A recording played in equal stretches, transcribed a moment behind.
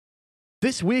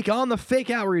This week on the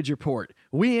Fake Outrage Report,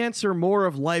 we answer more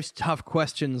of life's tough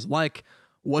questions like,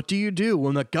 what do you do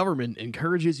when the government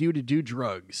encourages you to do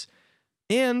drugs?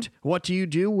 And what do you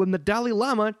do when the Dalai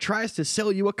Lama tries to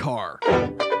sell you a car?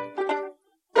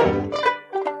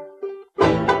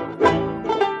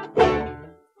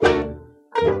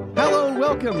 Hello and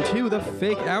welcome to the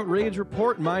Fake Outrage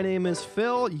Report. My name is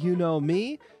Phil. You know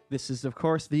me. This is, of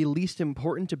course, the least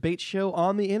important debate show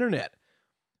on the internet.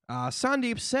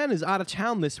 Sandeep Sen is out of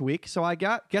town this week, so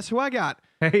guess who I got?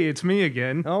 Hey, it's me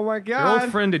again. Oh my God. Your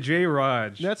old friend Ajai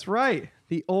Raj. That's right.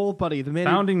 The old buddy, the man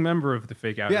Founding member of the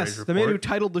Fake Outrage Report. Yes, the man who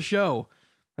titled the show.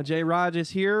 Ajai Raj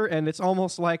is here, and it's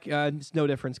almost like it's no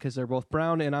difference because they're both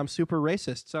brown, and I'm super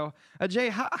racist. So, Ajay,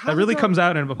 how that really comes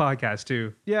out in a podcast,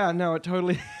 too. Yeah, no, it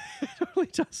totally, it totally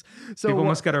does. So people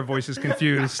must get our voices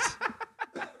confused.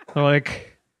 They're like...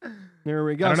 There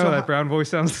we go. I don't know. That brown voice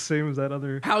sounds the same as that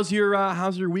other. How's your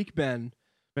week been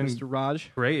Mr.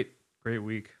 Raj? Great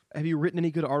week. Have you written any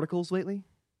good articles lately?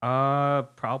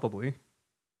 Probably,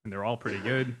 and they're all pretty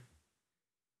good.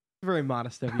 Very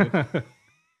modest of you.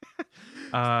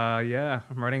 Yeah,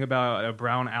 I'm writing about a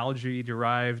brown algae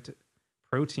derived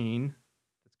protein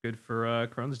that's good for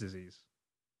Crohn's disease.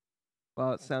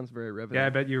 Well, it sounds very riveting. Yeah, I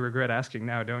bet you regret asking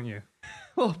now, don't you?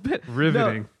 A little bit.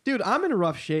 Riveting. No, dude, I'm in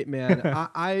rough shape, man.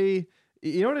 I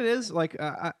you know what it is? Like,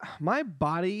 my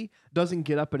body doesn't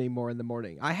get up anymore in the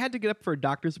morning. I had to get up for a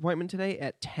doctor's appointment today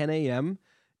at 10 a.m.,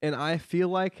 and I feel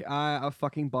like a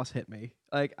fucking bus hit me.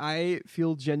 Like, I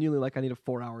feel genuinely like I need a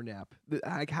 4-hour nap.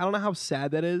 I don't know how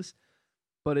sad that is,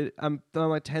 but I'm on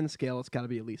my 10 scale. It's got to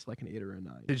be at least like an 8 or a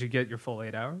 9. Did you get your full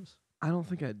 8 hours? I don't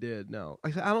think I did, no. I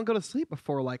don't go to sleep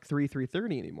before like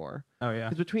 3:30 anymore. Oh, yeah.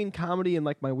 Because between comedy and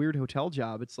like my weird hotel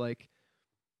job, it's like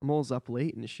I'm always up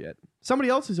late and shit. Somebody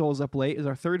else who's always up late is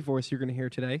our third voice you're going to hear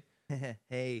today.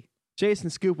 Hey. Jason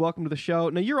Scoop, welcome to the show.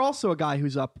 Now, you're also a guy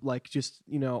who's up like just,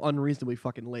 unreasonably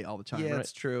fucking late all the time, Yeah, right?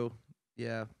 it's true.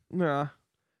 Yeah. Yeah.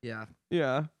 Yeah.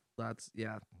 Yeah. Lots.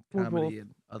 Yeah. Well, Comedy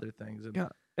and other things. Yeah.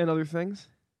 And other things?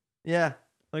 Yeah.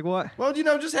 Like what? Well,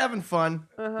 just having fun.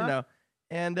 Uh-huh.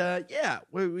 And yeah,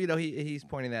 he's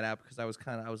pointing that out because I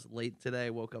was late today.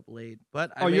 Woke up late,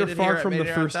 but I you're made it far here. I from made the it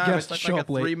on first time. guest I to took show like up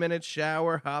a late. 3-minute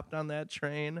shower. Hopped on that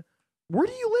train. Where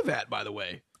do you live at, by the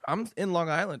way? I'm in Long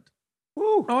Island.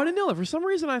 Woo. Oh, I didn't know that. For some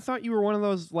reason, I thought you were one of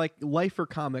those like lifer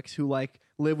comics who like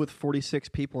live with 46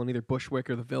 people in either Bushwick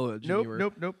or the Village.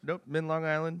 Nope. I'm in Long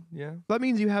Island. Yeah. That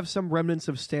means you have some remnants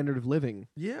of standard of living.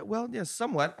 Yeah. Well, yeah,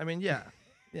 somewhat. I mean, yeah.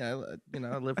 Yeah.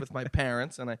 I live with my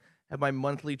parents, and I have my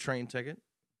monthly train ticket.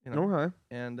 Okay.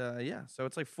 And yeah, so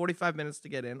it's like 45 minutes to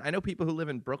get in. I know people who live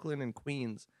in Brooklyn and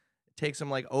Queens. It takes them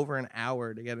like over an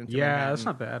hour to get into Manhattan. That's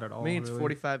not bad at all. Me, it's really.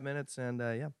 45 minutes, and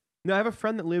yeah. No, I have a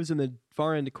friend that lives in the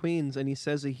far end of Queens, and he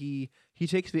says that he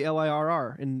takes the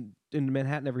LIRR in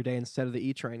Manhattan every day instead of the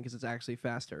E train because it's actually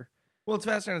faster. Well, it's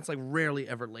faster, and it's like rarely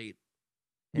ever late.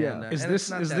 Yeah. And, Is and it's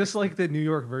not that this like the New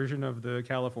York version of the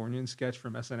Californian sketch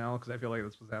from SNL? Because I feel like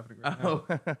that's what's happening right now.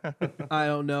 Oh, I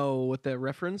don't know what the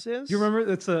reference is. Do you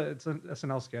remember? It's an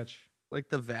SNL sketch. like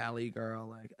the Valley Girl,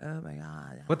 like oh my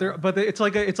god. It's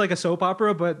like a soap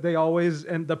opera, but they always,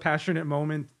 and the passionate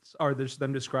moments are just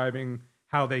them describing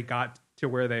how they got to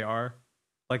where they are,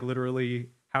 like literally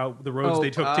how the roads they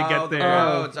took to get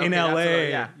there in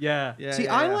LA. Yeah. See,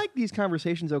 I like these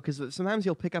conversations though because sometimes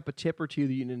you'll pick up a tip or two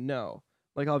that you didn't know.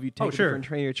 Like, if you take a different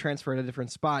train or transfer at a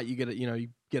different spot, you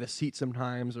get a seat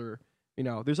sometimes, or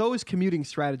there's always commuting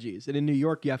strategies, and in New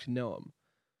York you have to know them.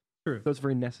 True. So it's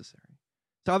very necessary.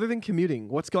 So other than commuting,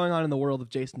 what's going on in the world of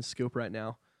Jason Scoop right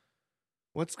now?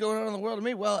 What's going on in the world of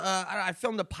me? Well, I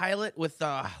filmed a pilot with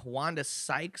Wanda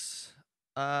Sykes.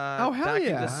 Hell back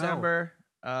yeah. in December.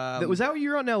 Was that what you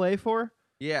were out in LA for?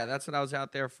 Yeah, that's what I was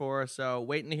out there for. So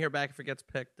waiting to hear back if it gets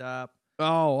picked up.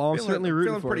 I'm certainly rooting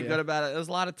feeling for pretty you. good about it. There's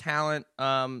a lot of talent,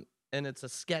 and it's a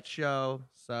sketch show,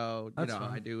 so That's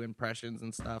fun. I do impressions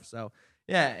and stuff. So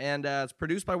yeah, and it's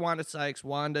produced by Wanda Sykes.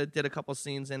 Wanda did a couple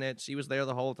scenes in it. She was there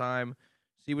the whole time.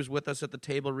 She was with us at the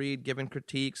table read, giving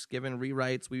critiques, giving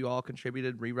rewrites. We all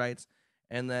contributed rewrites,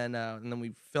 and then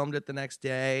we filmed it the next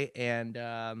day. And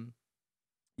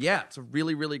yeah, it's a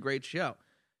really, really great show.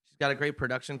 She's got a great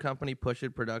production company, Push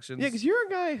It Productions. Yeah, because you're a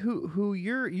guy who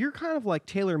you're kind of like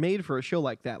tailor made for a show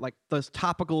like that, like those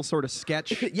topical sort of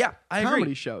sketch yeah, I comedy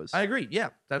agree. shows. I agree. Yeah,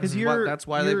 that's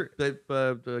why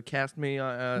they cast me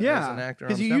as an actor.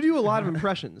 Because you do a lot of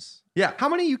impressions. Yeah. How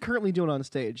many are you currently doing on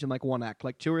stage in like one act,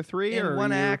 like 2 or 3? In or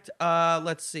one act,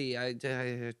 let's see. I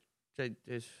don't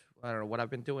know what I've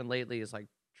been doing lately is like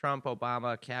Trump,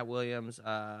 Obama, Cat Williams,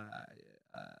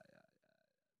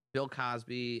 Bill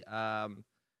Cosby,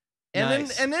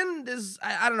 Nice. then there's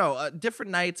I don't know,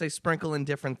 different nights I sprinkle in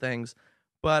different things.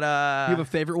 But you have a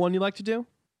favorite one you like to do?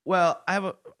 Well,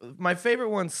 my favorite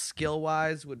one skill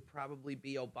wise would probably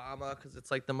be Obama, because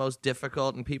it's like the most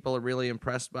difficult and people are really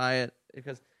impressed by it,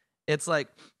 because it's like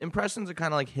impressions are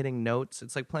kind of like hitting notes.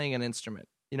 It's like playing an instrument.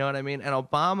 You know what I mean? And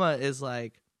Obama is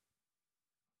like,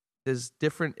 there's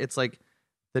different, it's like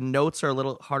the notes are a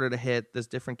little harder to hit. There's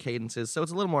different cadences. So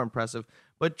it's a little more impressive.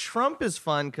 But Trump is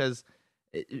fun because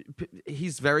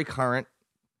he's very current.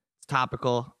 It's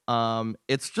topical.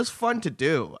 It's just fun to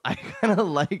do. I kind of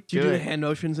like do you do the hand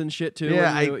motions and shit too?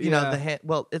 Yeah, you know, the hand,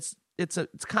 well, it's a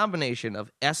combination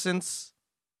of essence,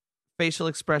 facial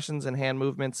expressions and hand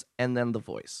movements, and then the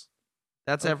voice.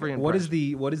 That's every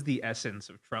impression. What is the essence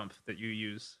of Trump that you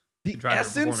use? The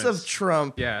essence of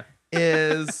Trump yeah.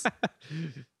 is,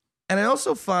 and I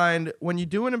also find when you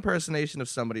do an impersonation of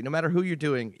somebody, no matter who you're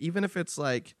doing, even if it's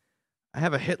like, I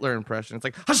have a Hitler impression, it's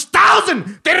like,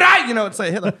 1,000, get right, you know, it's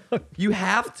like Hitler. You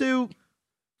have to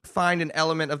find an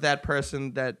element of that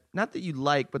person that, not that you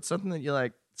like, but something that you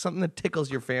like, something that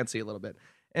tickles your fancy a little bit.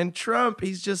 And Trump,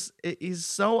 he's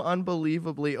so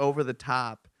unbelievably over the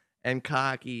top and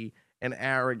cocky and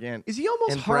arrogant. Is he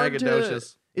almost and hard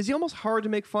braggadocious. Is he almost hard to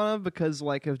make fun of because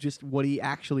like of just what he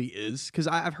actually is? Because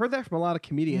I've heard that from a lot of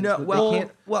comedians. No,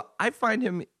 well, I find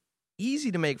him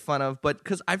easy to make fun of, but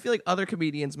because I feel like other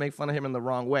comedians make fun of him in the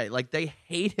wrong way. Like they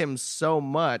hate him so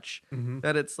much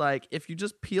that it's like, if you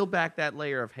just peel back that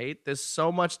layer of hate, there's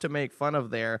so much to make fun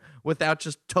of there without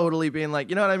just totally being like,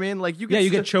 you know what I mean? Like you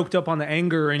get choked up on the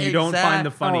anger and you don't find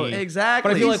the funny. Oh,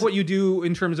 exactly. But I feel like what you do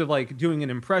in terms of like doing an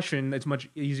impression, it's much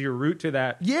easier route to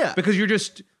that. Yeah. Because you're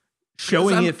just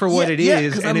showing it for what it is,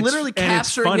 because and I'm literally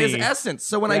capturing his funny. essence.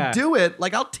 So when I do it,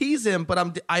 like I'll tease him, but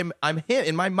I'm him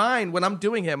in my mind. When I'm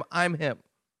doing him, I'm him.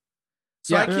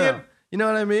 So I can't. You know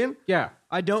what I mean? Yeah,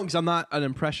 I don't, because I'm not an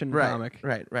impression comic.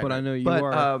 Right. But I know you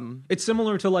are. It's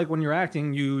similar to like when you're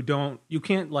acting, you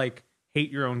can't like hate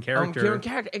your own character.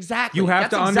 Exactly. You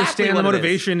have to understand the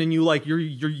motivation, and you're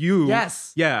you.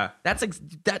 Yes. Yeah.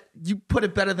 That you put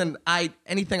it better than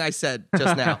anything I said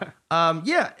just now.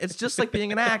 Yeah, it's just like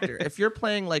being an actor. If you're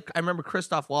playing, like, I remember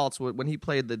Christoph Waltz when he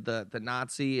played the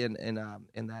Nazi in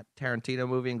that Tarantino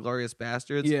movie, Inglourious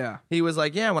Bastards. Yeah. He was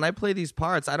like, yeah, when I play these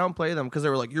parts, I don't play them because they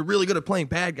were like, you're really good at playing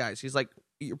bad guys. He's like,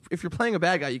 if you're playing a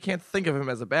bad guy, you can't think of him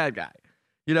as a bad guy.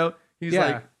 You know? He's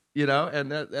like, you know, and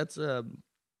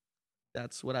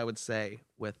that's what I would say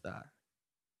with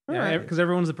yeah, because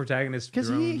everyone's the protagonist. Because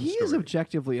he is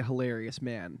objectively a hilarious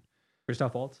man.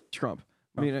 Christoph Waltz? Trump.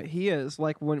 I mean, he is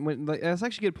like when that's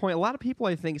actually a good point. A lot of people,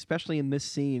 I think, especially in this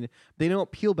scene, they don't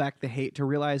peel back the hate to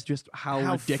realize just how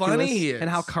ridiculous funny he is and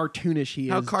how cartoonish he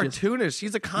is. How cartoonish!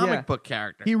 He's a comic book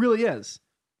character. He really is,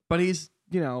 but he's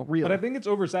real. But I think it's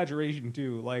oversaturation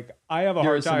too. Like I have a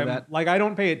hard time. Like I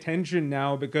don't pay attention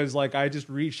now because like I just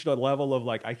reached a level of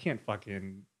like I can't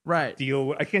fucking.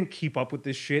 I can't keep up with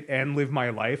this shit and live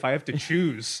my life. I have to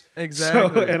choose.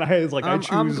 Exactly. So, and I was like, I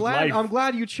choose life. I'm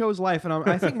glad you chose life, and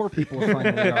I think more people are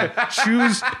finally are.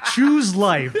 choose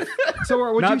life.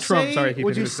 So would Not you Trump, say, sorry,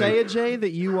 would you say, Ajay, that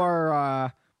you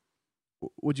are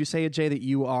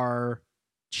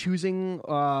choosing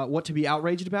what to be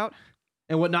outraged about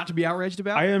and what not to be outraged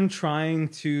about? I am trying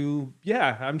to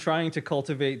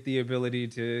cultivate the ability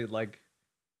to like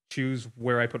choose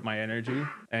where I put my energy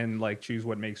and like choose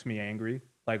what makes me angry,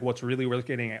 like what's really worth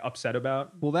getting upset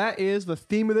about. Well, that is the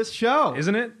theme of this show,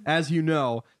 isn't it? As you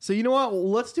know. So you know what?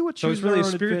 Let's do a choose. So it's really a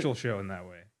spiritual show in that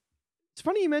way. It's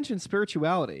funny you mentioned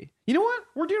spirituality. You know what?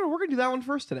 We're gonna do that one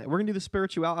first today. We're gonna do the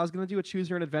spirituality. I was gonna do a choose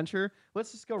your own adventure.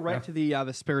 Let's just go right to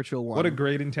the spiritual one. What a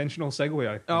great intentional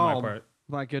segue on my part.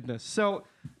 My goodness. So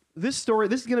this is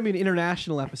going to be an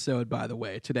international episode, by the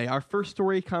way, today. Our first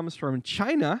story comes from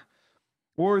China,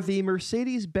 where the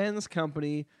Mercedes-Benz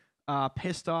company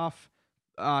pissed off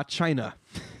China.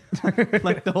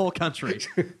 Like the whole country.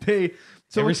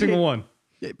 Every single one.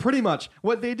 Pretty much.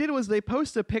 What they did was they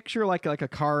posted a picture like a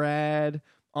car ad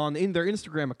in their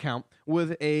Instagram account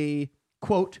with a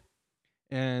quote,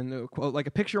 and quote, like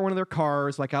a picture of one of their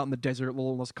cars, like out in the desert,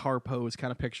 little those car pose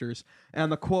kind of pictures.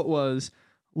 And the quote was,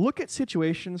 "Look at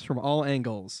situations from all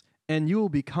angles, and you will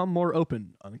become more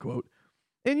open," unquote.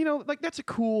 And like that's a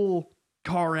cool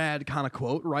car ad kind of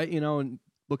quote, right? And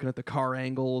looking at the car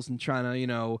angles and trying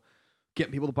to,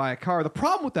 get people to buy a car. The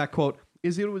problem with that quote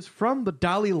is it was from the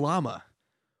Dalai Lama,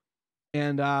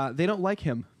 and they don't like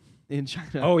him in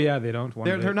China. Oh yeah, they don't.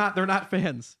 They're not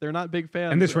fans. They're not big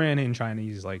fans. And this ran in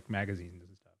Chinese like magazines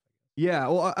and stuff. Yeah,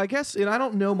 well, I guess, and I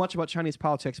don't know much about Chinese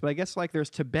politics, but I guess like there's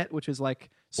Tibet, which is like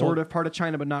sort of part of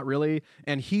China, but not really.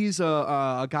 And he's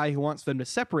a guy who wants them to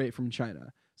separate from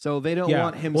China. So they don't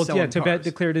want him selling Tibet cars.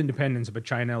 declared independence, but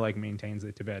China like maintains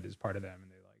that Tibet is part of them,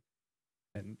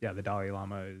 and the Dalai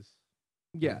Lama is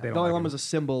the Dalai Lama is a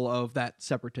symbol of that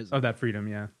separatism, of that freedom.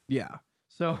 Yeah.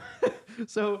 So,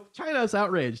 so China's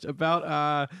outraged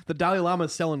about the Dalai Lama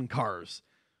selling cars.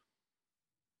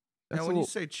 Now, when you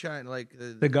say China, like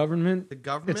the government, the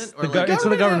government, it's or it's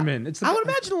the government. I would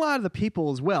imagine a lot of the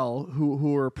people as well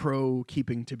who are pro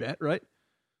keeping Tibet, right?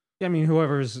 Yeah, I mean,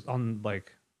 whoever's on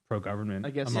like pro government,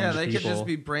 I guess. Yeah, they could just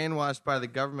be brainwashed by the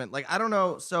government. Like, I don't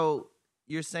know. So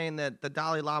you're saying that the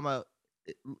Dalai Lama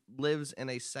lives in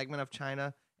a segment of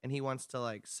China and he wants to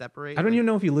like separate? I don't even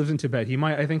know if he lives in Tibet. He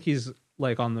might. I think he's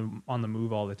like on the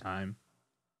move all the time.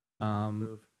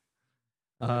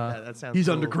 That sounds he's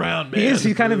cool. underground, man. He is.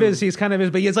 He kind of is. He's kind of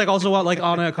is. But he's like also like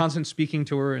on a constant speaking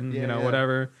tour and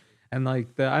whatever. And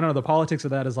like I don't know, the politics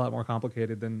of that is a lot more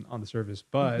complicated than on the surface.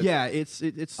 But yeah, it's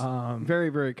very,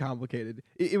 very complicated.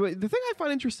 The thing I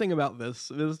find interesting about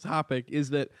this topic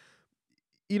is that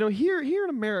here in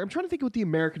America, I'm trying to think what the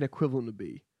American equivalent would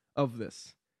be of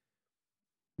this.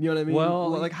 You know what I mean? Well,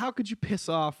 like how could you piss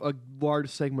off a large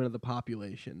segment of the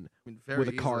population with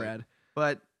a car ad?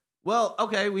 But well,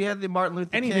 okay, we had the Martin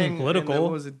Luther King. Anything political.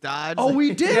 What was it, Dodge? Oh,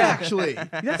 we did actually.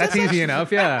 That's easy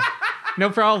enough. Yeah, no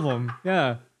problem.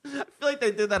 Yeah. I feel like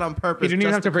they did that on purpose. You didn't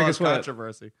even have to break a sweat.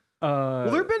 Controversy. Well,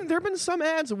 there've been some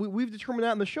ads we've determined that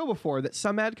on the show before that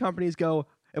some ad companies go,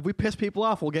 if we piss people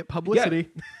off, we'll get publicity.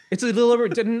 Yeah. It's a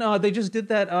deliberate. They just did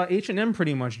that? H&M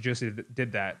pretty much just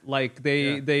did that. Like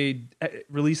they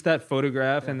released that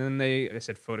photograph and then I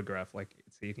said photograph like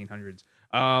it's the 1800s.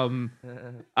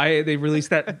 They released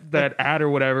that ad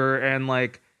or whatever and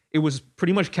like. It was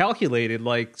pretty much calculated,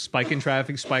 like spike in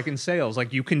traffic, spike in sales.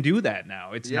 Like you can do that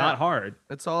now. It's not hard.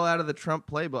 It's all out of the Trump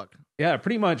playbook. Yeah,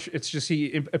 pretty much. It's just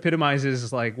he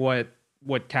epitomizes like what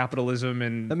capitalism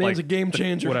and that man's like, a game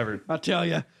changer. Whatever. I'll tell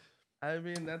you. I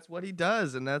mean, that's what he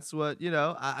does, and that's what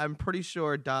I'm pretty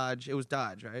sure Dodge. It was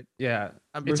Dodge, right? Yeah,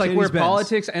 it's like where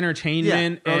politics,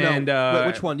 entertainment, and Wait,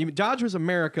 which one? You mean Dodge was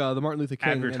America, the Martin Luther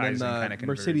King, and then kind of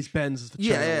Mercedes Benz is the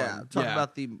China one. Talk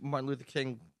about the Martin Luther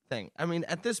King thing. I mean,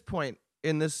 at this point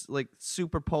in this like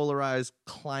super polarized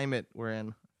climate we're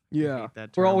in,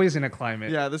 we're always in a climate.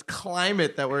 Yeah, this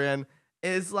climate that we're in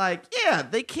is like,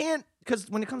 they can't, because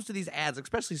when it comes to these ads,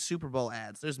 especially Super Bowl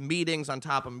ads, there's meetings on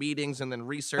top of meetings and then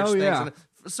research things. Yeah. And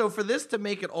so for this to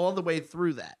make it all the way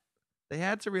through that, they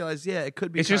had to realize, it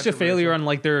could be. It's just a failure on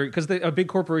like because a big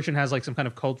corporation has like some kind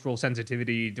of cultural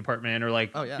sensitivity department or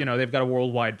like they've got a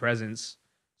worldwide presence.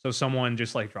 So someone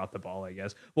just like dropped the ball, I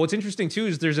guess. Well, what's interesting too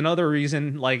is there's another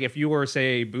reason. Like if you were,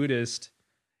 say, a Buddhist,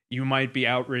 you might be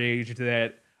outraged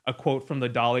that a quote from the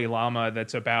Dalai Lama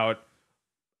that's about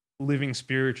living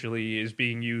spiritually is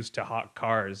being used to hawk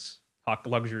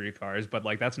luxury cars. But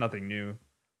like that's nothing new.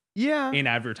 Yeah. In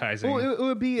advertising. Well, it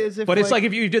would be as if. But it's like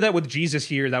if you did that with Jesus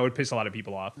here, that would piss a lot of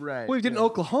people off. Right. Well, we did in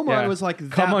Oklahoma. It was like,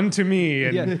 come unto me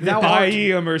and buy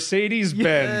ye a Mercedes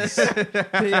Benz.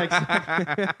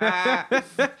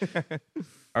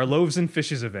 Our loaves and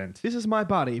fishes event. This is my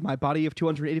body of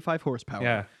 285 horsepower.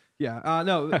 Yeah. Yeah.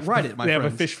 No, ride it, my They friends.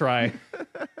 have a fish fry.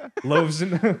 Loaves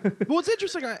and. Well, it's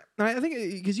interesting. I think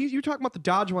because you're talking about the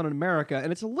Dodge one in America,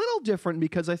 and it's a little different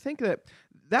because I think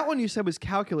that one you said was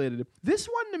calculated. This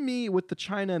one to me with the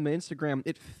China and the Instagram,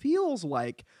 it feels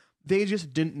like they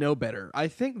just didn't know better. I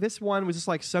think this one was just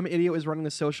like some idiot was running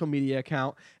a social media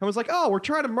account and was like, "Oh, we're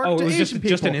trying to market to Asian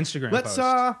people." Just an Instagram post.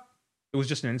 It was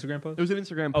just an Instagram post? It was an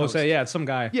Instagram post. Oh, so yeah, it's some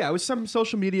guy. Yeah, it was some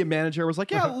social media manager was like,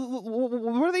 what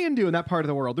are they into in that part of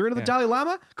the world? They're into the Dalai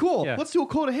Lama? Cool. Yeah. Let's do a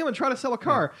quote to him and try to sell a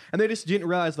car. And they just didn't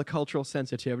realize the cultural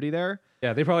sensitivity there.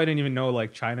 Yeah, they probably didn't even know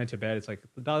like China, Tibet. It's like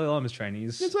the Dalai Lama is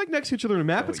Chinese. It's like next to each other on a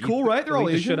map. It's cool, right? They're all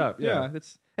Asian. Shut up. Yeah.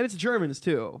 It's Germans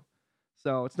too.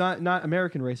 So it's not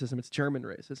American racism, it's German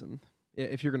racism.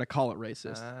 If you're going to call it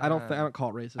racist. I don't call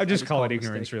it racist. I just call it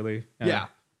ignorance, really. Yeah.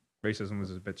 Racism was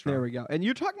a bit strong. There we go. And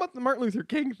you're talking about the Martin Luther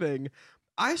King thing.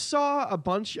 I saw a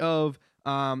bunch of,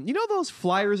 those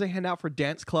flyers they hand out for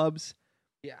dance clubs?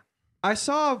 Yeah. I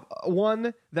saw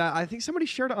one that I think somebody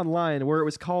shared online where it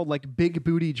was called like Big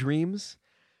Booty Dreams.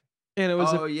 And it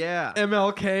was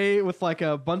MLK with like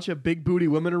a bunch of big booty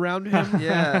women around him.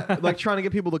 Yeah. Like trying to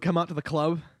get people to come out to the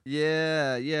club.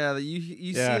 Yeah.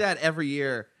 You see that every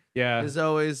year. Yeah. There's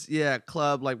always,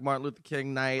 club like Martin Luther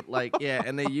King night, like,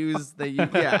 and they use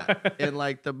in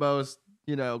like the most,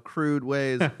 crude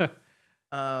ways.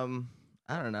 I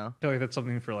don't know. I feel like that's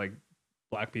something for like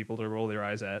black people to roll their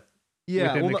eyes at.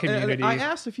 within the community. I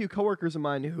asked a few coworkers of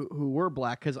mine who were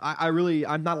black because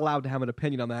I'm not allowed to have an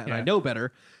opinion on that, and I know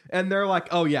better. And they're like,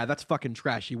 "Oh yeah, that's fucking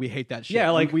trashy. We hate that shit.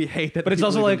 Yeah, like we hate that." But it's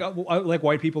also like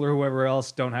white people or whoever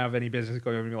else don't have any business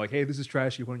going over and be like, "Hey, this is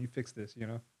trashy. Why don't you fix this?" You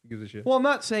know, who gives a shit. Well, I'm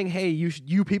not saying, "Hey,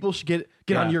 you people should get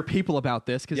on your people about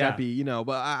this," because that'd be But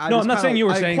I'm not saying you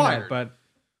were saying that, but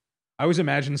I always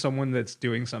imagine someone that's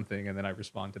doing something and then I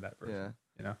respond to that person. Yeah.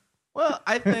 You know. Well,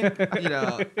 I think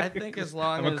I think as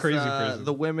long I'm a as crazy person.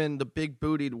 the women, the big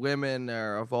bootied women,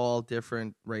 are of all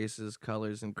different races,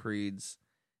 colors, and creeds,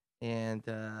 and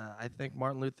I think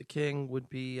Martin Luther King would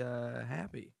be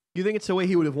happy. You think it's the way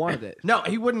he would have wanted it? No,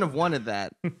 he wouldn't have wanted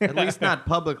that. At least not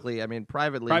publicly. I mean,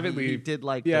 privately, he did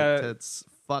like to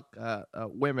fuck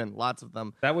women, lots of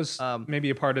them. That was maybe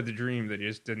a part of the dream that he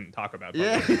just didn't talk about.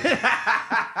 Publicly.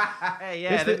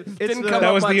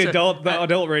 That was the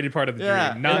adult rated part of the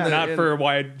dream, not for a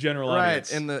wide general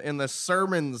audience. Right, in the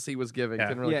sermons he was giving,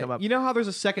 didn't really come up. You know how there's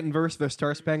a second verse of the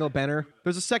Star Spangled Banner?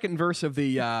 There's a second verse of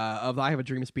the I Have a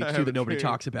Dream speech too that nobody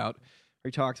talks about. Where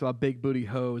he talks about big booty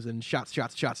hoes and shots.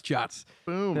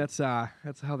 Boom. That's how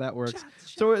that works.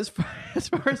 So as far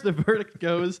as the verdict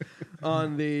goes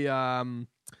on the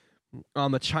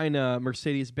China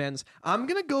Mercedes-Benz, I'm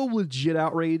gonna go legit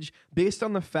outrage based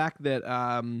on the fact that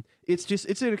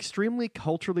it's an extremely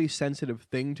culturally sensitive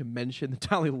thing to mention the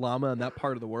Dalai Lama in that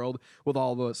part of the world with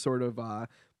all the sort of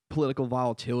political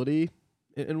volatility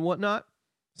and whatnot.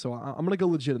 So I'm gonna go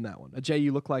legit in that one. Ajay,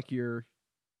 you look like you're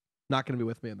not going to be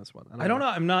with me on this one. I don't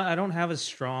know. I don't have a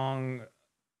strong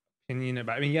opinion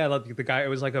about. I mean, like the guy. It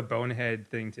was like a bonehead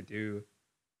thing to do,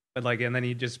 but and then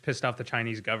he just pissed off the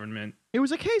Chinese government. It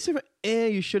was a case of,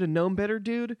 you should have known better,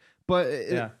 dude. But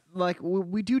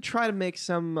we do try to make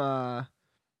some, I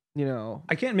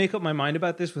can't make up my mind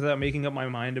about this without making up my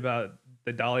mind about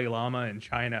the Dalai Lama in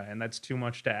China, and that's too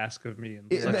much to ask of me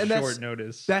in such short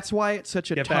notice. That's why it's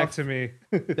such a Get tough... back to me.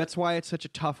 That's why it's such a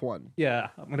tough one. Yeah,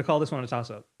 I'm going to call this one a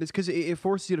toss-up. It's because it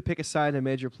forces you to pick a side in a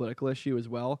major political issue as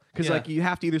well. Because you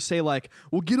have to either say well,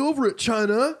 get over it,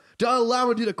 China. Dalai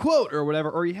Lama did a quote or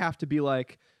whatever, or you have to be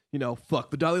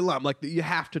fuck the Dalai Lama. You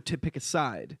have to pick a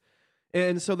side.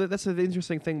 And so that's the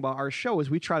interesting thing about our show is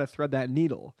we try to thread that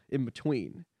needle in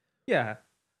between. Yeah,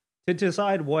 to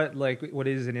decide what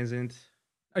is and isn't.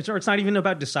 It's not even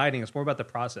about deciding. It's more about the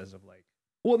process of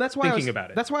that's why thinking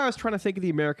about it. That's why I was trying to think of the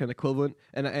American equivalent,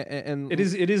 and it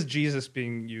is Jesus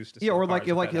being used to sell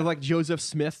cars. Like Joseph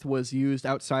Smith was used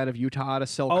outside of Utah to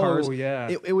sell cars. Oh yeah,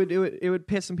 it would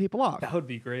piss some people off. That would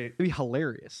be great. It'd be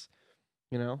hilarious,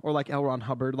 or like L. Ron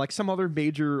Hubbard, like some other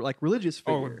major religious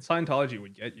figure. Scientology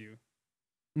would get you.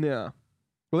 Yeah,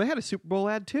 well they had a Super Bowl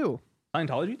ad too.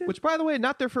 Scientology did, which by the way,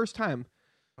 not their first time.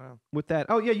 Wow. With that,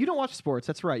 oh yeah, you don't watch sports.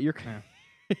 That's right. You're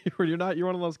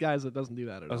one of those guys that doesn't do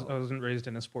that at all. I wasn't raised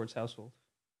in a sports household.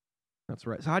 That's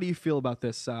right. So how do you feel about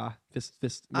this this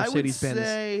Mercedes-Benz? I would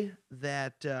say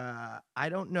that I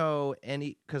don't know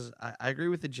any, because I agree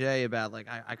with the Jay about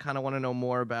I kind of want to know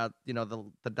more about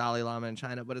the Dalai Lama in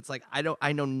China, but it's I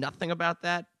know nothing about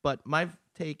that. But my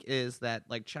take is that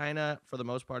China for the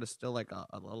most part is still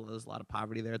there's a lot of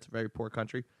poverty there. It's a very poor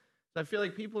country. So I feel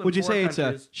like people. Would you say it's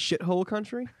a shithole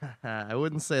country? I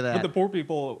wouldn't say that. But the poor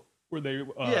people. Were they?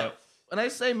 Yeah, and I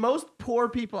say most poor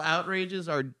people outrages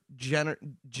are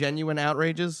genuine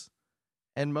outrages,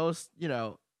 and most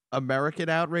American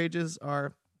outrages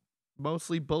are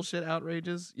mostly bullshit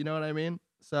outrages. You know what I mean?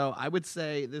 So I would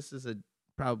say this is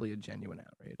probably a genuine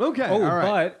outrage. Okay. Oh, all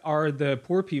right. But are the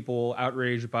poor people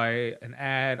outraged by an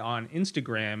ad on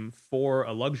Instagram for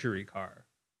a luxury car?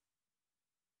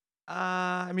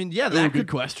 I mean, yeah, that's a good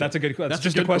question. That's a good question. That's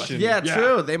just a question. Yeah,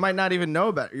 true. They might not even know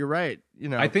about it. You're right.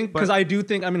 I think because I do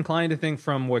think I'm inclined to think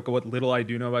from what little I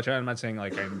do know about China. I'm not saying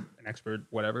I'm an expert,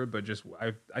 whatever, but just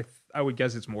I would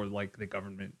guess it's more like the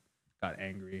government got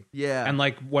angry. Yeah, and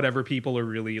whatever people are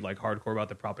really hardcore about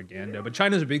the propaganda. But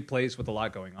China's a big place with a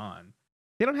lot going on.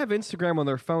 They don't have Instagram on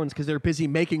their phones because they're busy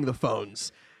making the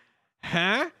phones.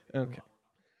 Huh? Okay.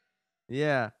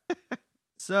 Yeah.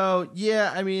 So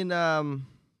yeah, I mean.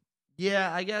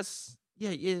 Yeah, I guess.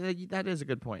 Yeah, that is a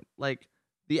good point.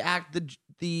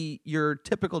 Your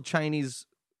typical Chinese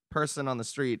person on the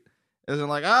street isn't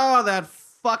that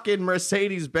fucking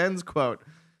Mercedes-Benz quote.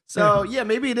 So yeah,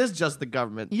 maybe it is just the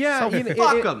government. Yeah, so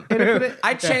fuck them.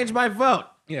 I changed my vote.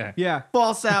 Yeah.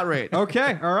 False outrage.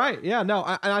 Okay, all right. Yeah, no,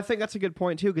 and I think that's a good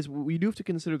point too, because we do have to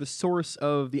consider the source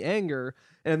of the anger.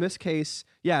 And in this case,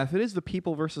 yeah, if it is the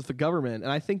people versus the government,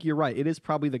 and I think you're right, it is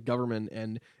probably the government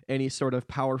and any sort of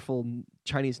powerful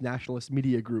Chinese nationalist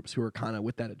media groups who are kind of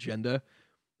with that agenda.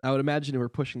 I would imagine who are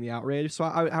pushing the outrage. So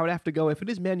I would have to go, if it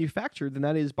is manufactured, then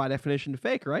that is by definition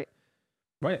fake, right?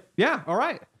 Right. Yeah. All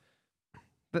right.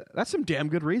 That's some damn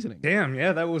good reasoning. Damn.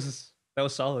 Yeah, that was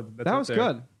solid. That was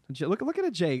good. Look at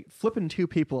Ajay flipping two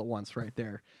people at once right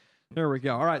there. There we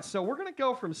go. All right. So we're going to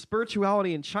go from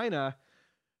spirituality in China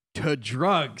to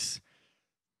drugs.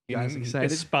 You guys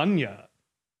excited? España.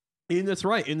 That's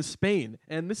right, in Spain.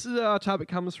 And this is a topic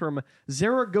comes from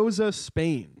Zaragoza,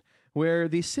 Spain, where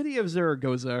the city of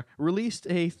Zaragoza released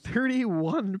a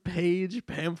 31-page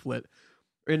pamphlet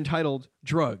entitled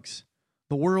 "Drugs: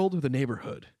 The World of the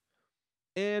Neighborhood."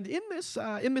 And in this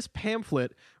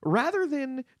pamphlet, rather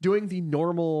than doing the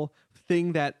normal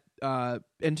thing that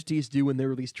entities do when they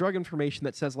release drug information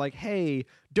that says like, "Hey,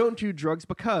 don't do drugs,"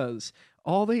 because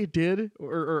all they did,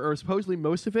 or supposedly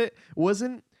most of it,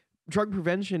 wasn't drug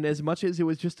prevention as much as it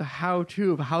was just a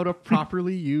how-to of how to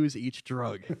properly use each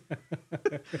drug.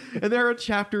 And there are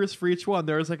chapters for each one.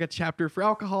 There's like a chapter for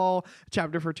alcohol, a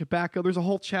chapter for tobacco. There's a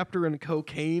whole chapter in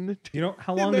cocaine. You know,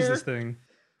 how long is this thing?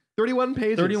 31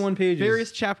 pages. 31 pages.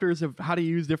 Various chapters of how to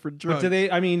use different drugs. But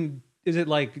is it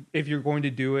like, if you're going to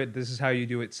do it, this is how you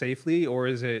do it safely, or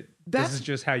is it this is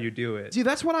just how you do it? See,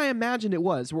 that's what I imagined it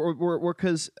was.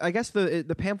 Because I guess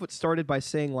the pamphlet started by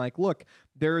saying like, look,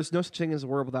 there is no such thing as a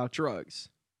world without drugs.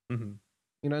 Mm-hmm.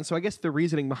 You know, and so I guess the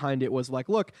reasoning behind it was like,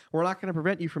 look, we're not going to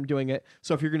prevent you from doing it.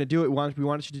 So if you're going to do it, we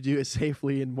want you to do it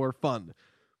safely and more fun.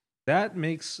 That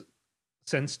makes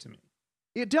sense to me.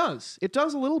 It does. It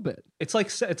does a little bit. It's like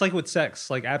with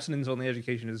sex. Like, abstinence-only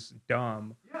education is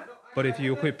dumb. Yeah, no, but if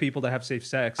you equip people to have safe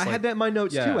sex, I had that in my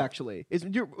notes too. Actually,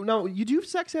 you do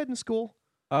sex ed in school?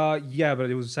 Yeah, but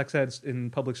it was sex ed in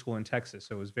public school in Texas,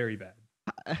 so it was very bad.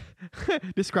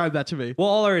 Describe that to me. Well,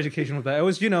 all our education was bad. It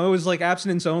was like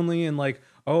abstinence only, and like,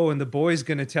 and the boy's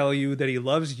gonna tell you that he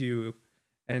loves you,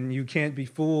 and you can't be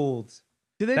fooled.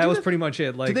 That was pretty much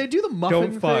it. Like, did they do the muffin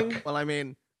don't fuck? thing? Well, I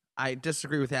mean, I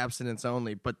disagree with abstinence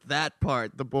only, but that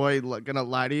part, the boy gonna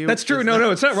lie to you. That's true.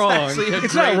 No, it's not wrong.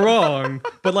 It's not wrong.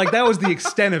 But like, that was the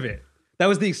extent of it.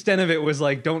 Was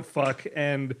like, don't fuck,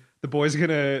 and the boy's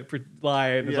gonna lie,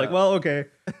 and it's like, well, okay.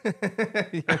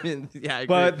 I mean, yeah, I agree.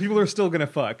 But people are still gonna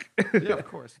fuck. Yeah, of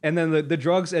course. And then the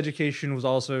drugs education was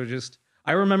also just,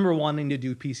 I remember wanting to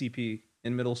do PCP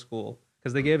in middle school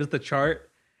because they gave us the chart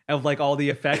of like all the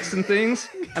effects and things,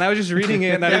 and I was just reading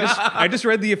it, and I just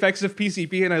read the effects of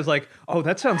PCP, and I was like, oh,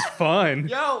 that sounds fun.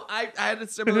 Yo, I had a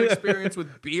similar experience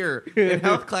with beer. In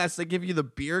health class, they give you the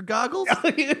beer goggles.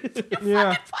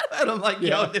 Yeah. And I'm like,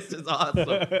 yo, this is awesome.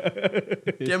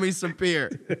 Give me some beer.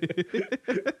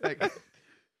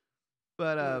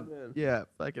 Yeah,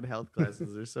 fucking health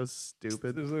classes are so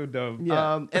stupid. They're so dumb.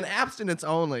 Yeah. And abstinence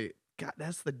only. God,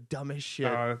 that's the dumbest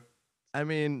shit. I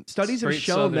mean, studies have straight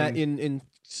shown that Southern. in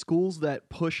schools that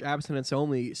push abstinence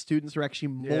only, students are actually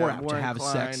more apt more to have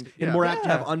sex inclined. and Yeah. more apt to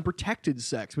have Yeah. unprotected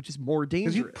sex, which is more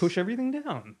dangerous. Because you push everything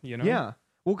down, you know? Yeah.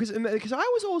 Well, because I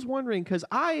was always wondering, because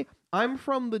I'm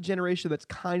from the generation that's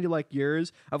kind of like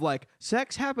yours, of like,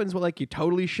 sex happens, but like you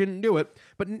totally shouldn't do it.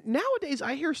 But nowadays,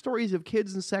 I hear stories of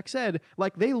kids in sex ed,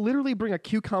 like they literally bring a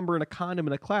cucumber and a condom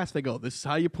in a class. They go, this is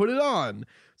how you put it on.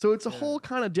 So it's a whole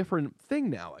kind of different thing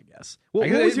now, I guess. What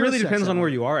was It your really sex depends ed on where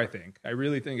like? you are, I think. I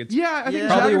really think it's Yeah, I think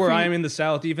probably where geography- I'm in the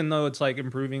South, even though it's like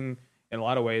improving in a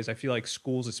lot of ways. I feel like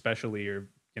schools especially are,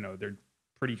 they're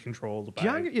pretty controlled by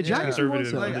Geography conservative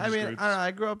was, like, religious I mean, groups. I don't know, I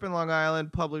grew up in Long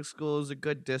Island, public schools, a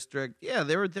good district. Yeah,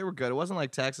 they were good. It wasn't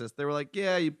like Texas. They were like,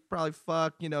 yeah, you probably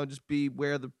fuck, just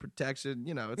beware the protection.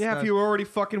 It's Yeah, not, if you were already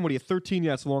fucking, what are you, 13?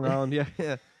 Yeah, it's Long Island.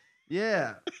 Yeah.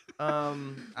 Yeah.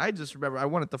 I just remember I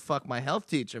wanted to fuck my health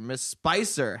teacher, Miss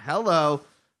Spicer. Hello.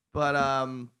 But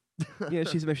Yeah,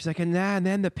 she's like, and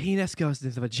then the penis goes to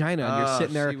the vagina, and you're Oh,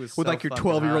 sitting there she with was like so your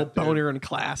fucking 12-year-old hot, dude. boner in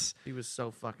class. he was so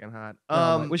fucking hot.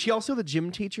 Was she also the gym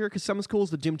teacher? Because some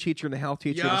schools, the gym teacher and the health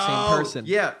teacher are the same person.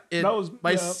 Yeah. That was-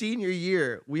 my yeah. senior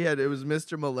year, it was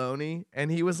Mr. Maloney,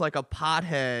 and he was like a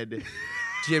pothead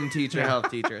gym teacher, health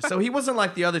teacher. So he wasn't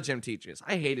like the other gym teachers.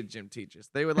 I hated gym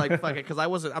teachers. They would like fuck it because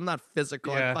I'm not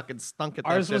physical. I Yeah. fucking stunk at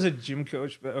that Ours shit. was a gym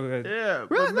coach, but okay. Yeah.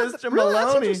 Really, but that's, Mr. really, that's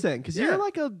Maloney. interesting because you're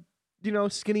like a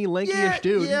skinny, lanky-ish Yeah,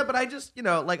 dude. yeah, but I just,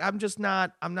 like, I'm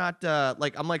not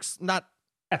not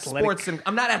Athletic. sports, and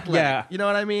I'm not athletic. Yeah. You know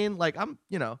what I mean? Like, I'm,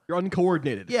 You're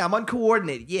uncoordinated. yeah, I'm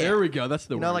uncoordinated. Yeah. There we go. That's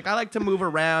the word. Like, I like to move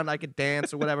around, I could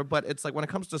dance or whatever, but it's like when it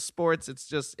comes to sports, it's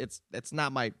just it's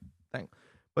not my thing.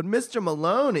 But Mr.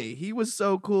 Maloney, he was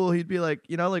so cool. He'd be like,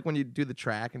 like when you do the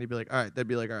track and he'd be like, all right, they'd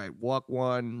be like, all right, walk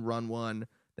one, run one,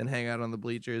 then hang out on the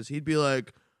bleachers. He'd be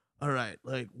like, all right,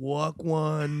 like walk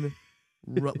one,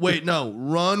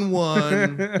 run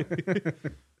one,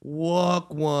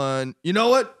 walk one. You know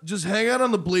what? Just hang out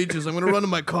on the bleachers. I'm going to run to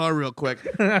my car real quick.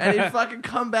 And he'd fucking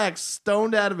come back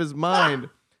stoned out of his mind.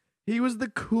 He was the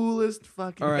coolest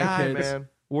fucking All right, guy, kids. man.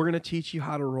 We're going to teach you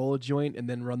how to roll a joint and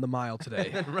then run the mile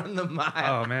today. And run the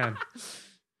mile. Oh man.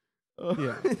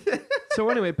 Yeah. So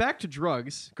anyway, back to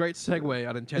drugs. Great segue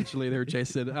unintentionally there,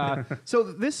 Jason. So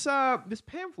this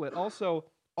pamphlet also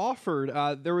offered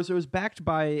it was backed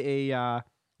by a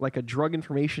drug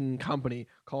information company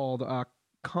called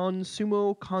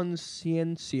Consumo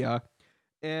Consciencia,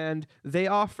 and they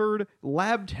offered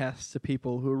lab tests to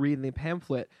people who were reading the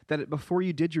pamphlet that before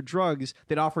you did your drugs,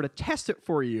 they'd offer to test it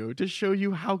for you to show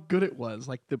you how good it was,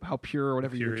 like how pure or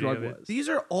whatever your drug was. These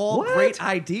are all great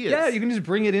ideas. Yeah, you can just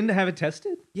bring it in to have it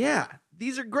tested. Yeah,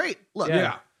 these are great. Look,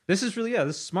 This is really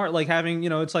this is smart. Like having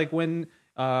it's like when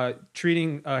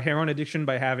treating heroin addiction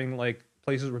by having like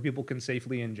places where people can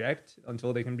safely inject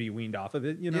until they can be weaned off of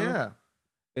it. Yeah.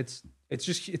 It's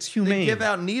humane. They give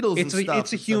out needles and stuff.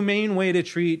 It's a humane way to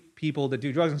treat people that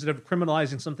do drugs instead of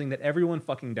criminalizing something that everyone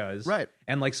fucking does. Right.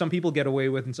 And like some people get away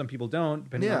with and some people don't,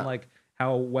 depending on like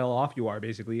how well off you are,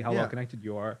 basically, how well connected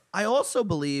you are. I also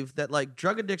believe that like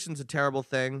drug addiction's a terrible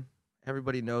thing.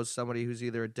 Everybody knows somebody who's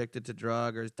either addicted to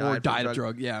drug or died of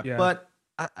drug. Yeah. But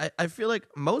I feel like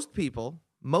most people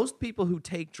who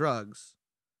take drugs,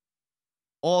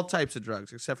 all types of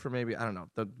drugs, except for maybe, I don't know,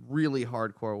 the really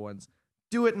hardcore ones,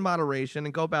 do it in moderation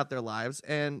and go about their lives.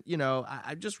 And,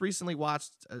 I just recently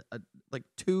watched like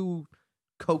 2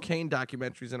 cocaine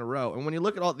documentaries in a row. And when you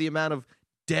look at all the amount of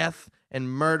death and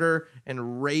murder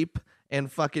and rape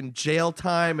and fucking jail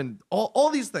time and all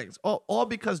these things, all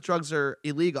because drugs are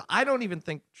illegal. I don't even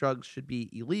think drugs should be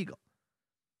illegal.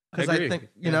 Because I think,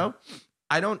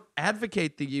 I don't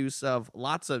advocate the use of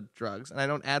lots of drugs, and I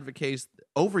don't advocate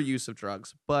overuse of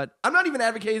drugs, but I'm not even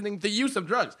advocating the use of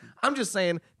drugs. I'm just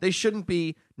saying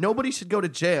nobody should go to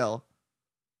jail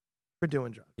for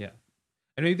doing drugs. Yeah.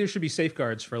 And maybe there should be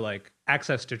safeguards for like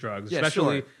access to drugs, Yeah,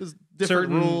 especially There's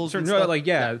different rules. Certain, and stuff.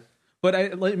 like,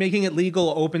 but making it legal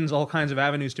opens all kinds of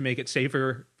avenues to make it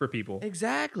safer for people.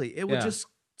 Exactly. It would just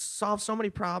solve so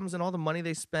many problems and all the money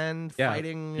they spend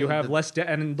fighting. You have less debt,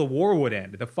 and the war would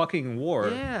end. The fucking war.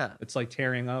 Yeah. It's like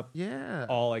tearing up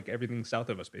all like everything south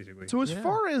of us, basically. So as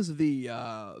far as the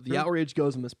outrage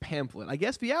goes in this pamphlet, I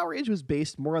guess the outrage was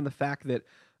based more on the fact that,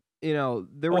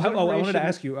 there was I wanted to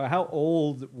ask you, how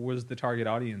old was the target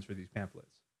audience for these pamphlets?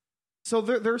 So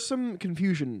there's some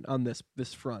confusion on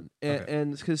this front,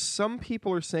 and because some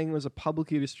people are saying it was a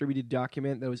publicly distributed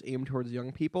document that was aimed towards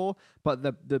young people, but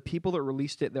the people that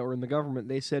released it that were in the government,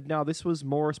 they said no, this was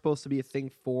more supposed to be a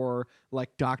thing for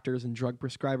like doctors and drug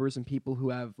prescribers and people who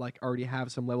have like already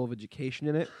have some level of education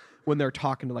in it when they're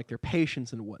talking to like their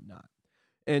patients and whatnot.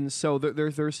 And so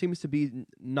there seems to be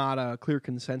not a clear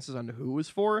consensus on who it was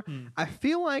for. I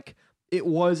feel like it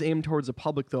was aimed towards the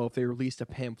public, though, if they released a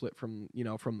pamphlet from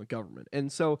the government. And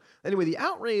so, anyway, the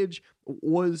outrage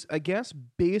was, I guess,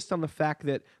 based on the fact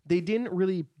that they didn't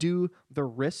really do the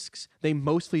risks. They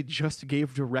mostly just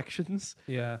gave directions.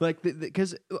 Yeah. Like,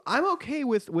 because I'm okay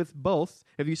with both.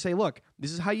 If you say, look,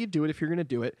 this is how you do it if you're going to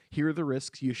do it. Here are the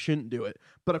risks. You shouldn't do it.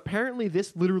 But apparently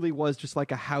this literally was just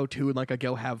like a how-to and like a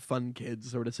go have fun kids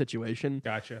sort of situation.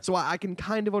 Gotcha. So I can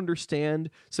kind of understand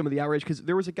some of the outrage because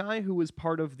there was a guy who was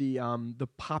part of the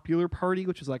Popular Party,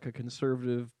 which is like a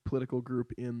conservative political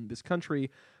group in this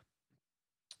country.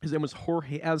 His name was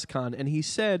Jorge Azcan, and he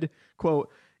said,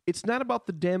 quote, "It's not about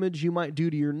the damage you might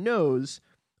do to your nose.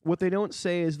 What they don't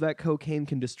say is that cocaine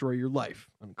can destroy your life,"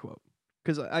 unquote.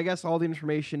 Because I guess all the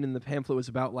information in the pamphlet was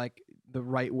about like the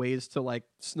right ways to like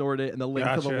snort it and the length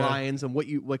of the lines and what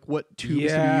tubes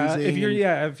to be using.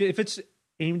 If it's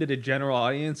aimed at a general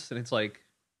audience and it's like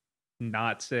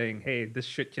not saying, hey, this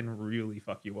shit can really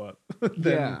fuck you up,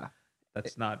 then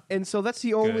that's not. And so that's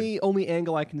the only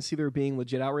angle I can see there being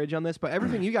legit outrage on this. But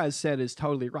everything you guys said is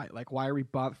totally right. Like, why are we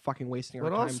fucking wasting our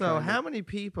time? But also, how many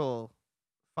people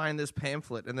find this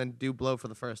pamphlet and then do blow for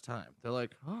the first time? They're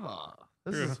like,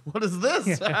 what is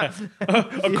this?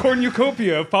 A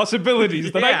cornucopia of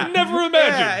possibilities that I never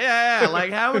imagined. Yeah.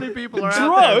 Like, how many people are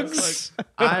drugs? Out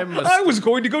there? Like, I was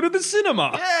going to go to the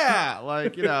cinema. Yeah,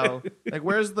 like, like,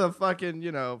 where's the fucking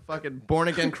born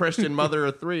again Christian mother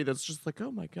of 3 that's just like,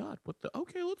 oh my god,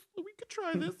 okay, we could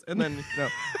try this, and then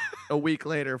a week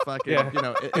later, fucking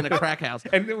in a crack house.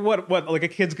 And what like a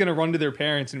kid's gonna run to their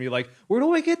parents and be like, where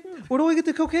do I get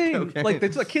the cocaine? Like,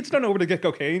 kids don't know where to get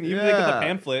cocaine. Even if they get the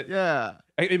pamphlet. Yeah.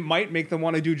 It might make them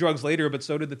want to do drugs later, but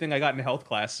so did the thing I got in health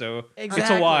class, so exactly.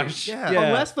 It's a wash. Yeah.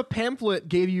 Unless the pamphlet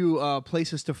gave you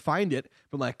places to find it,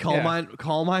 but like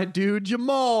call my dude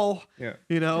Jamal. Yeah.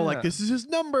 Like this is his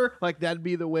number. Like that'd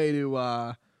be the way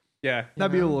to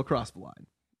that'd be a little across the line.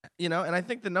 You know, and I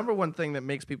think the number one thing that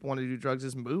makes people want to do drugs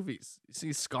is movies. You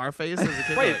see Scarface as a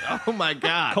kid, Right. like, oh my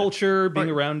god, Culture, being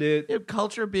around it. Yeah,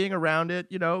 culture, being around it,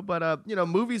 you know. But you know,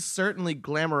 movies certainly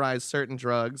glamorize certain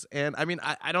drugs, and I mean,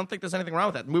 I don't think there's anything wrong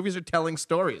with that. Movies are telling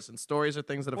stories, and stories are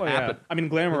things that have happened. I mean,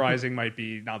 glamorizing might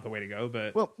be not the way to go,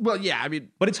 but Well, yeah. I mean,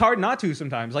 but it's hard not to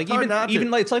sometimes. Like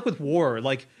even like it's like with war,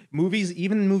 like movies,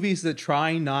 even movies that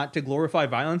try not to glorify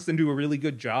violence and do a really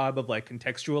good job of like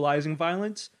contextualizing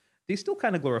violence, they still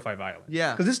kind of glorify violence.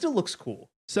 Yeah. Because it still looks cool.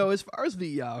 So as far as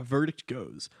the verdict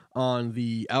goes on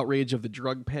the outrage of the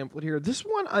drug pamphlet here, this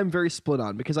one I'm very split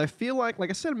on because I feel like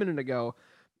I said a minute ago,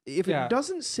 if it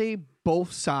doesn't say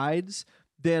both sides,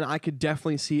 then I could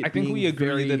definitely see it. I think we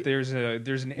agree that there's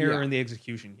an error Yeah. in the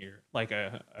execution here, like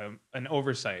an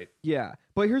oversight. Yeah,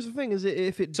 but here's the thing: is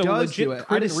if it So does legit do it,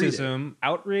 I didn't read it. criticism,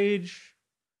 outrage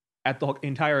at the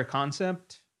entire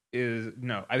concept is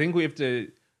no. I think we have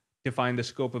to define the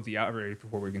scope of the outrage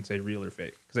before we can say real or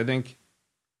fake. Because I think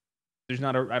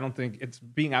I don't think it's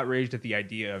being outraged at the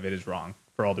idea of it is wrong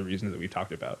for all the reasons that we've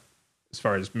talked about, as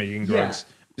far as making drugs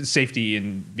safety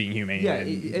and being humane. Yeah,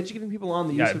 and, educating people on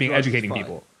the use of being drugs is educating fine.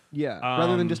 people. Yeah,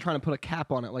 rather than just trying to put a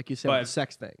cap on it, like you said, with the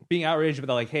sex thing. Being outraged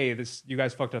about like, hey, you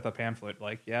guys fucked up the pamphlet.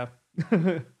 Like, yeah,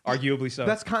 arguably so.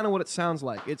 That's kind of what it sounds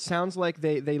like. It sounds like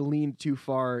they leaned too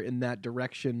far in that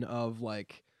direction of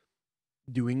like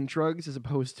doing drugs as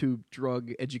opposed to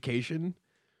drug education.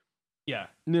 Yeah,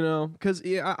 You know, because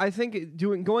I think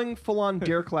going full on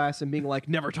dare class and being like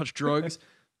never touch drugs.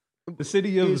 the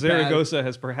city of is Zaragoza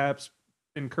has perhaps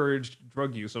encouraged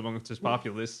drug use amongst its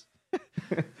populace.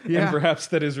 Yeah. And perhaps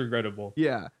that is regrettable.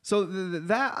 Yeah, so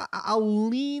that I'll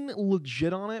lean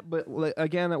legit on it, but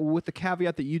again, with the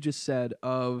caveat that you just said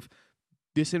of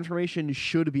this information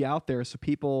should be out there, so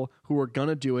people who are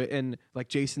gonna do it, and like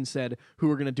Jason said, who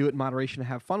are gonna do it in moderation and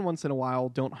have fun once in a while,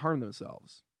 don't harm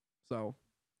themselves. So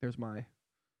there's my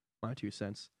 2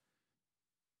 cents.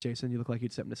 Jason, you look like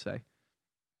you'd something to say.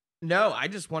 no, I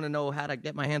just want to know how to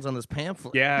get my hands on this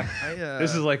pamphlet. Yeah,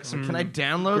 this is like some. Can I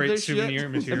download great this souvenir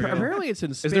shit? material? Apparently, it's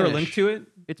in Spanish. Is there a link to it?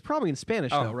 It's probably in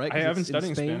Spanish though, right? I 'Cause haven't it's in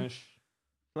studied Spain. Spanish.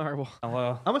 All right, well,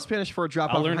 I'll I'm a Spanish for a dropout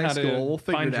I'll from learn high how school. to We'll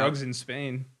figure find it drugs out. in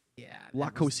Spain. Yeah,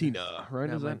 La cocina, right?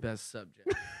 Not Is my that? best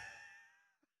subject.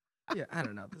 Yeah, I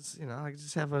don't know. This, you know, I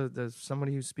just have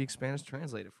somebody who speaks Spanish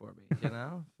translate it for me. You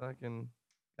know, fucking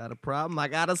got a problem, I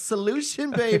got a solution,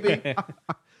 baby.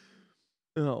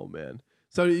 Oh man.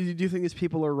 So do you think these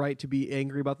people are right to be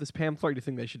angry about this pamphlet, or do you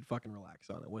think they should fucking relax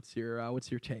on it? What's your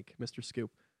take, Mr.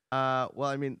 Scoop? Well,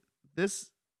 I mean,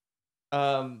 this.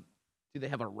 Do they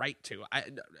have a right to?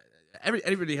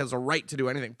 Everybody has a right to do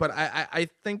anything, but I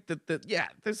think that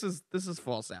this is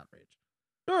false outrage.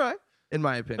 All right. In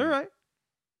my opinion. All right.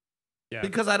 Yeah,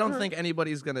 Because I don't think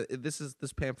anybody's gonna. This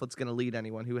pamphlet's gonna lead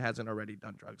anyone who hasn't already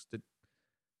done drugs to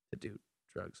do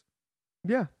drugs.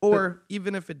 Yeah. Or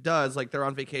even if it does, like they're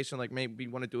on vacation, like maybe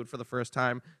want to do it for the first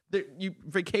time.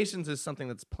 Vacations is something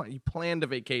that's you planned a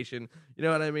vacation. You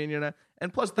know what I mean? You know,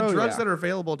 and plus the drugs that are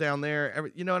available down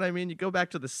there. You know what I mean? You go back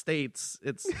to the States,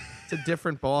 it's a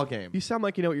different ball game. You sound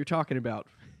like you know what you're talking about.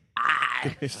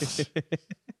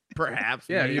 Perhaps.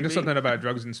 yeah. You know maybe. something about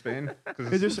drugs in Spain?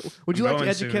 Would you like to going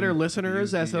educate soon our to listeners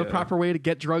use as the, a proper way to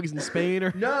get drugs in Spain?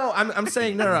 Or No, I'm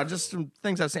saying no. Just some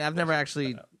things I've seen. I've never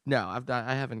actually. No,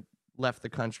 I haven't left the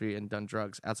country and done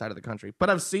drugs outside of the country, but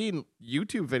I've seen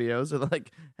YouTube videos of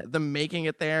like them making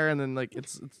it there, and then like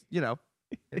it's you know,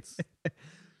 it's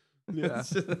yeah.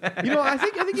 You know, I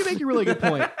think you make a really good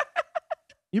point.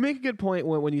 You make a good point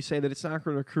when you say that it's not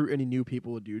going to recruit any new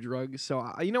people to do drugs.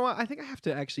 So you know what? I think I have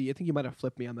to actually. I think you might have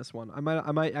flipped me on this one. I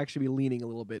might actually be leaning a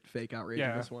little bit fake outrage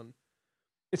on this one.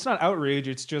 It's not outrage.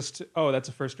 It's just that's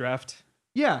a first draft.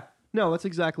 Yeah. No, that's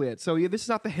exactly it. So yeah, this is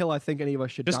not the hill I think any of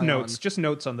us should. Just die notes. on. Just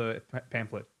notes on the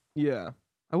pamphlet. Yeah,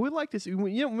 I would like to see. You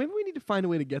know, maybe we need to find a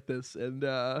way to get this. And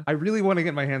I really want to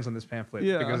get my hands on this pamphlet.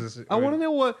 yeah, because I want to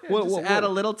know what. add a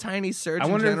little tiny search. I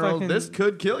wonder if I general. can- This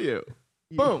could kill you.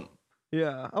 Boom.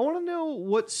 Yeah, I want to know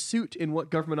what suit in what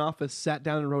government office sat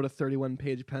down and wrote a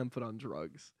 31-page pamphlet on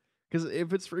drugs. Because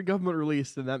if it's for government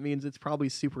release, then that means it's probably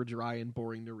super dry and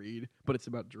boring to read. But it's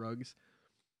about drugs.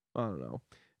 I don't know.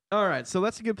 All right, so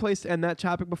that's a good place to end that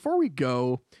topic. Before we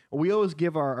go, we always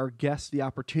give our guests the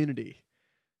opportunity.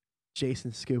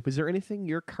 Jason Scoop, is there anything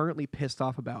you're currently pissed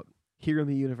off about here in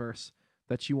the universe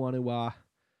that you want to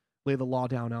lay the law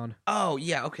down on? Oh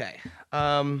yeah, okay.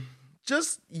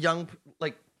 Just young,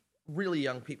 like really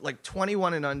young people, like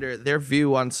 21 and under, their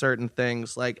view on certain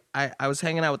things. Like I was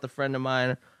hanging out with a friend of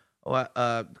mine, like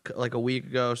a week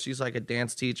ago. She's like a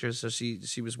dance teacher, so she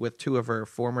was with two of her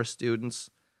former students.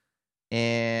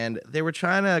 and they were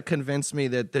trying to convince me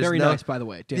that there's Very no nice, by the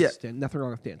way. Dance, nothing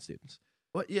wrong with dance students.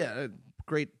 Well, yeah,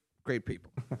 great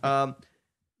people.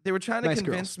 They were trying to Nice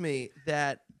convince girls. me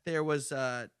that there was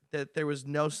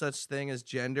no such thing as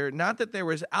gender. Not that there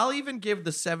was. I'll even give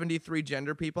the 73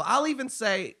 gender people. I'll even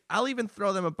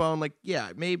throw them a bone. Like,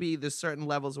 yeah, maybe there's certain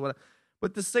levels of what.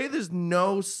 But to say there's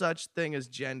no such thing as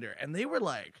gender, and they were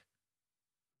like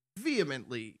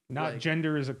vehemently Not like,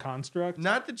 gender is a construct.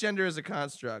 not that gender is a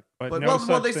construct, But but no well,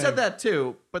 such they thing. said that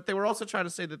too. But they were also trying to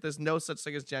say that there's no such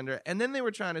thing as gender, and then they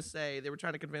were trying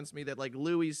to convince me that like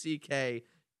Louis C.K.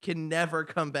 can never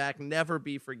come back, never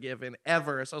be forgiven,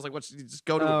 ever. So I was like, what, should you just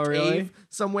go to a cave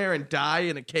somewhere and die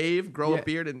in a cave, grow a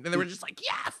beard? And they were just like,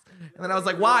 yes. And then I was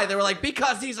like, why? They were like,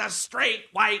 because he's a straight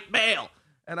white male.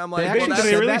 And I'm like, Did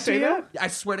they really say that? I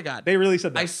swear to God. They really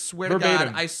said that. I swear Verbatim. to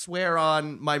God. I swear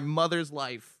on my mother's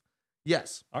life.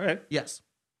 Yes. All right. Yes.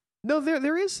 No,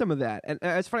 there is some of that, and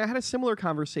it's funny. I had a similar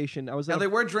conversation. I was Now, at they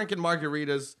were drinking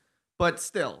margaritas, but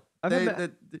still.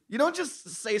 You don't just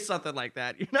say something like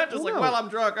that. You're not just Well, no. well, I'm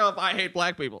drunk. Oh, I hate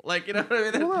black people. Like, you know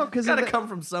what I mean? Well, no, 'cause got to that- come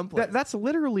from someplace. that's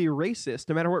literally racist,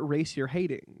 no matter what race you're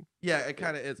hating. Yeah, it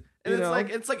kind of is. And You know?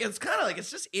 it's kind of like it's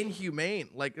just inhumane.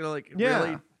 Like, you know, like Yeah.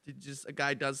 really, just a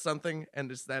guy does something and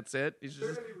just that's it. He's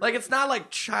just like it's not like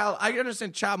child. I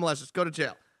understand child molesters go to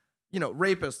jail. You know,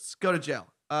 rapists go to jail.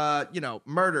 You know,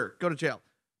 murder go to jail.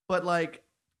 But like,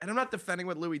 and I'm not defending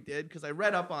what Louis did because I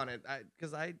read up on it.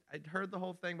 Because I'd heard the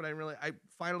whole thing, but I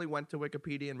finally went to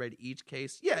Wikipedia and read each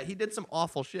case. Yeah, he did some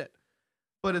awful shit.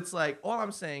 But it's like, all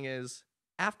I'm saying is,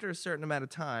 after a certain amount of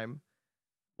time,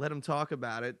 let him talk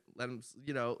about it. Let him,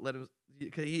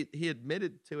 because he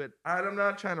admitted to it. I'm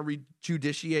not trying to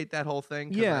rejudiciate that whole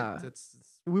thing. Yeah.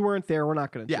 We weren't there. We're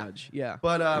not going to Yeah. judge. Yeah.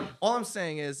 But all I'm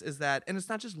saying is that, and it's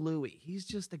not just Louis. He's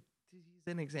just he's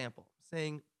an example.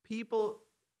 Saying people,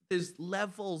 there's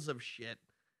levels of shit.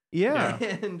 Yeah.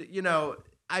 And, you know,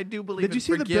 I do believe Did you in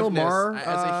see the Bill forgiveness Maher,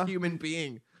 as a human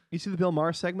being. You see the Bill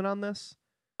Maher segment on this?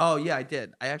 Oh, yeah, I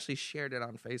did. I actually shared it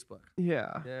on Facebook.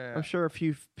 Yeah. Yeah. I'm sure a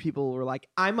few people were like,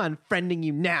 I'm unfriending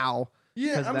you now.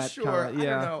 Yeah, 'cause I'm that sure. comment, I yeah.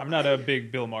 don't know. I'm not a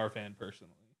big Bill Maher fan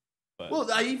personally. But Well,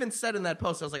 I even said in that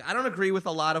post, I was like, I don't agree with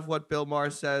a lot of what Bill Maher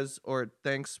says or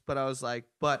thinks, but I was like,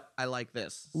 but I like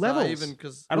this. So Levels.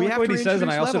 because I don't we like have what to he says,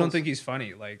 and I reintroduce also don't levels. think he's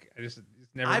funny. Like, it's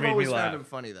never I've made me always laugh. found him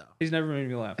funny though. He's never made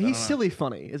me laugh. I He's don't know. silly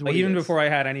funny, is what Like, he even is. before I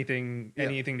had anything Yeah.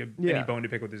 Yeah. any bone to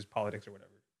pick with his politics or whatever.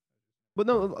 But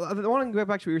no, I want to go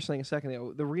back to what you were saying a second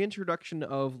ago. The reintroduction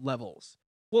of levels.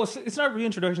 Well, it's not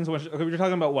reintroduction so much. Okay, we're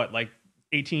talking about what, like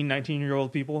 18,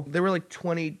 19-year-old people? They were like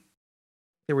 20.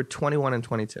 They were 21 and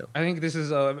 22. I think this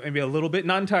is maybe a little bit,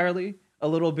 not entirely, a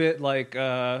little bit like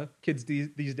kids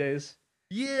these days.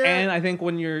 Yeah. And I think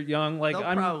when you're young, like they'll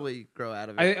I'm probably grow out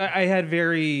of it. I had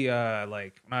very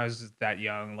like when I was that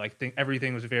young, like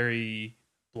everything was very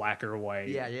black or white.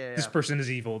 Yeah. This person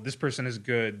is evil. This person is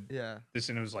good. Yeah.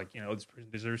 And it was like, this person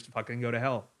deserves to fucking go to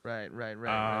hell. Right.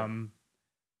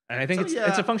 And I think So,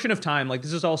 it's a function of time. Like,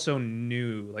 this is also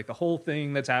new. Like, the whole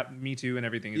thing that's happened, Me Too and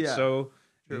everything, it's Yeah. so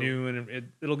True. new, and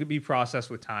it'll be processed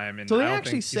with time. And So they I don't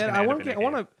actually think he's said, gonna I end up want in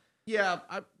a to.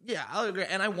 cave. Yeah. I'll agree,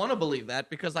 and I want to believe that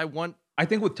because I want. I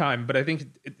think with time, but I think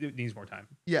it needs more time.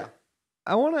 Yeah.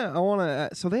 I want to.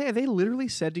 So they literally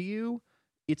said to you,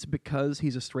 it's because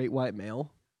he's a straight white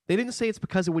male. They didn't say it's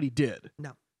because of what he did.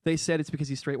 No. They said it's because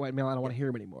he's straight white male. I don't want to hear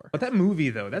him anymore. But that movie,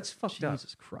 though, that's fucked up.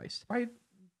 Jesus Christ. Right?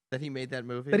 That he made that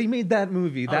movie. That he made that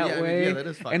movie Oh, that yeah, I mean, way. yeah, that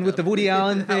is fucked and with up. the Woody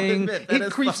Allen I'll thing, admit, that it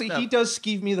is creeps. fucked up. He does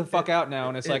skeeve me the fuck out now,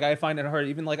 and it's like I find it hard.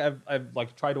 Even like I've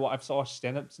like tried to. I've watched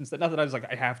stand up since that. Not that I was like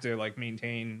I have to like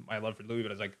maintain my love for Louis,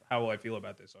 but I was like, how will I feel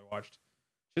about this? So I watched.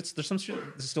 There's some shit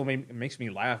that still makes me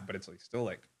laugh, but it's like still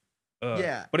like,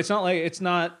 Yeah. But it's not like it's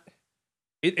not.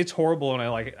 It's horrible, and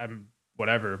I'm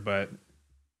whatever, but.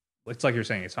 It's like you're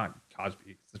saying, it's not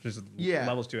Cosby. There's just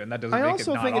levels to it, and that doesn't I make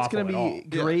also it not think it's awful going to at all. be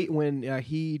great when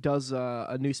he does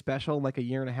a new special in like a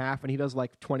year and a half, and he does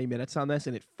like 20 minutes on this,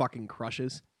 and it fucking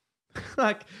crushes.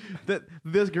 Like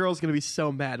this girl's going to be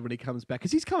so mad when he comes back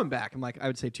because he's coming back in like I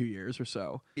would say 2 years or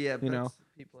so. Yeah. You know,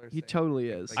 people are. He saying totally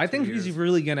is. like I think 2 he's years.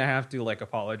 really gonna have to like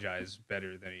apologize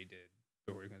better than he did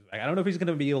before he comes back. I don't know if he's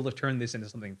gonna be able to turn this into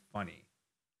something funny.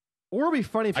 Or it'd be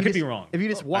funny if I he could just, be wrong. If you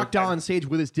just walked I- on stage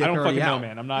with his dick I don't already fucking know, out.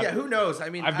 man. I'm not. Yeah. Who knows? I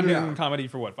mean, I've I been don't know. in comedy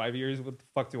for what 5 years? What the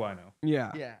fuck do I know?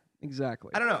 Yeah. Yeah.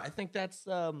 Exactly. I don't know. I think that's.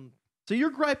 So your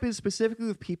gripe is specifically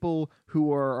with people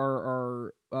who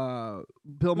are Bill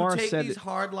Who Maher take said. these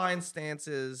hardline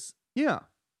stances Yeah.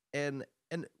 and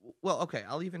well, okay,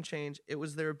 I'll even change. It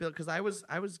was their ability because I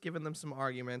was giving them some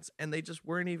arguments and they just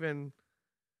weren't even.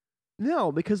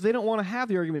 No, because they don't want to have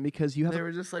the argument because you have. They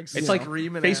were just like it's like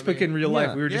screaming Facebook at me. in real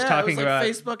life. We were just talking it was like about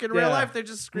Facebook in real Yeah. life. They're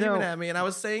just screaming at me, and I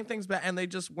was saying things back, and they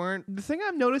just weren't. The thing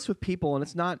I've noticed with people, and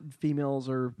it's not females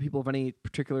or people of any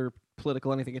particular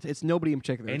political anything. It's nobody in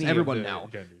particular. It's Any of everyone the now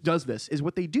genders. does this. Is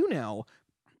what they do now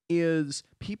is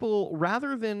people,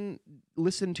 rather than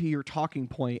listen to your talking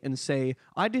point and say,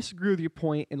 I disagree with your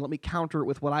point and let me counter it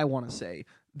with what I want to say,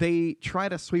 they try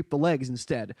to sweep the legs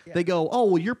instead. Yeah. They go, oh,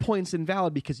 well, your point's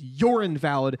invalid because you're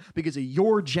invalid because of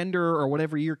your gender or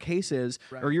whatever your case is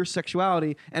or your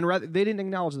sexuality. And rather, they didn't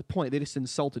acknowledge the point. They just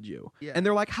insulted you. Yeah. And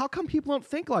they're like, how come people don't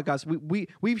think like us?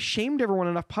 We've shamed everyone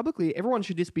enough publicly. Everyone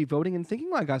should just be voting and thinking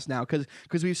like us now because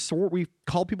we've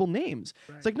called people names.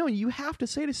 Right. It's like, no, you have to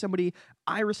say to somebody,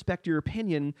 I respect your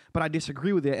opinion, but I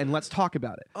disagree with it, and let's talk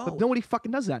about it. But nobody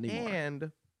fucking does that anymore.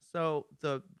 And so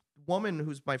the woman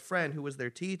who's my friend, who was their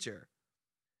teacher,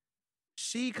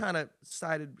 she kind of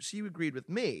decided, she agreed with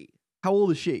me. How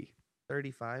old is she?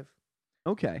 35.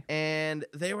 Okay. And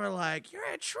they were like, you're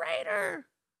a traitor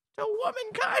to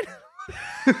womankind.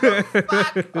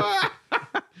 Fuck.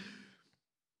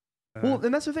 Well,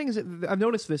 and that's the thing is that I've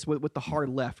noticed this with the hard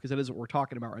left, because that is what we're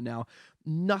talking about right now.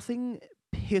 Nothing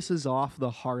pisses off the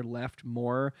hard left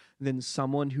more than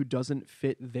someone who doesn't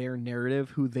fit their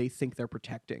narrative, who they think they're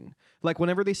protecting. Like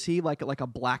whenever they see like a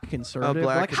black conservative, A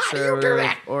black like, how do you do conservative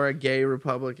that? or a gay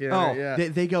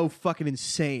Republican. They go fucking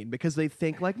insane because they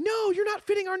think like, no, you're not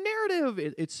fitting our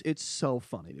narrative. It's so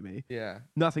funny to me. Yeah.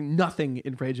 Nothing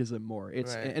enrages them more.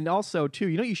 It's Right. And also too,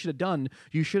 you know what you should have done?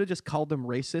 You should have just called them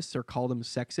racists or called them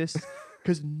sexist,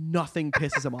 because nothing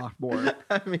pisses them off more.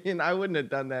 I mean, I wouldn't have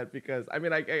done that because I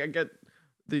get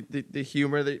the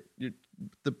humor that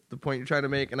the point you're trying to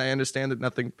make, and I understand that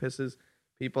nothing pisses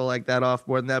people like that off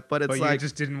more than that. But it's But like you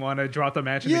just didn't want to drop the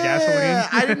match in the gasoline.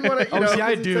 I didn't want to. See,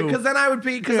 I do. Because then I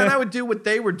would do what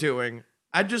they were doing.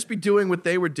 I'd just be doing what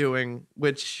they were doing,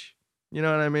 which, you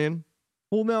know what I mean?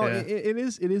 Well, no, Yeah. it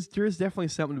is. There is definitely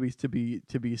something to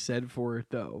be said for it,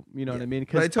 though. You know what I mean?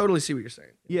 But I totally see what you're saying.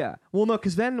 Yeah. Well, no,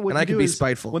 because then what And you I can do be is,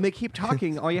 spiteful. when they keep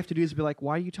talking, all you have to do is be like,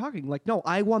 "Why are you talking?" Like, no,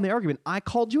 I won the argument. I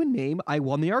called you a name. I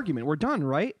won the argument. We're done,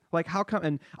 right? Like, how come?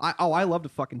 And I love to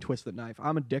fucking twist the knife.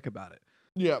 I'm a dick about it.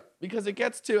 Yeah, because it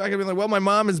gets to, I can be like, well, my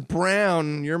mom is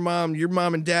brown, your mom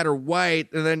and dad are white,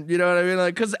 and then, you know what I mean?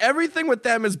 Like, because everything with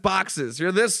them is boxes.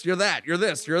 You're this, you're that, you're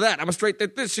this, you're that. I'm a straight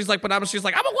this. She's like, I'm a woman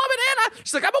and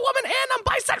I'm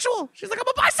bisexual. She's like, I'm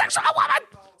a bisexual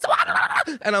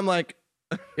woman. And I'm like,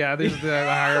 Yeah, there's the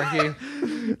hierarchy.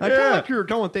 I kind of like where you're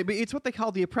going with it, but it's what they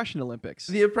call the oppression Olympics.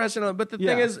 the oppression of, but the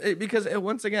thing Yeah. is, because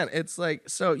once again, it's like,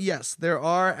 so yes, there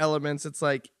are elements. It's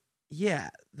like, yeah,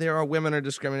 there are women are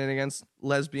discriminated against,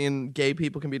 lesbian, gay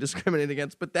people can be discriminated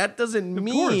against, but that doesn't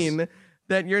mean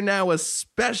that you're now a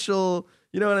special,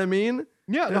 you know what I mean?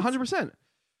 Yeah, 100%.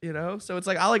 You know, so it's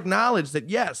like, I'll acknowledge that,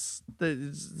 yes,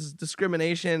 there's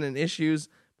discrimination and issues,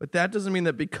 but that doesn't mean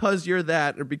that because you're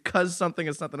that or because something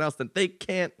is something else, that they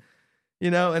can't, you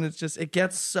know, and it's just, it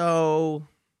gets so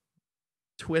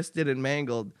twisted and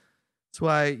mangled. That's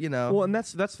why, you know. Well, and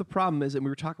that's the problem is, and we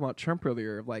were talking about Trump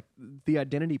earlier, like the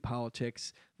identity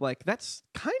politics, like that's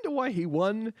kind of why he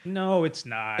won. No, it's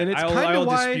not. And it's kind I'll of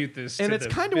why, dispute this. and to it's the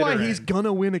kind of why bitter he's end.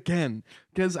 gonna win again.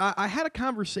 Because I had a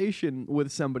conversation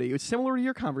with somebody. It was similar to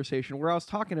your conversation where I was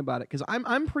talking about it. Because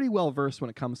I'm pretty well versed when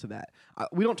it comes to that.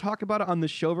 We don't talk about it on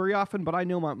this show very often, but I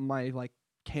know my like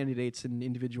candidates and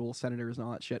individual senators and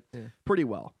all that shit pretty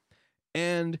well.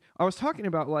 And I was talking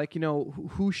about, like, you know,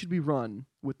 who should we run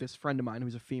with this friend of mine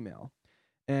who's a female,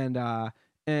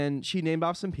 and she named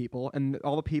off some people, and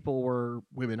all the people were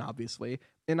women, obviously.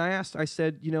 And I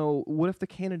said, you know, what if the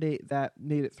candidate that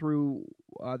made it through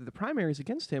the primaries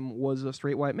against him was a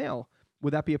straight white male?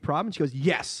 Would that be a problem? And she goes,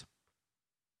 yes.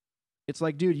 It's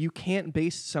like, dude, you can't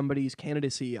base somebody's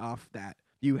candidacy off that.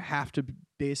 You have to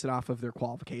base it off of their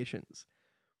qualifications.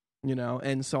 You know,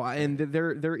 and so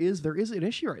there is an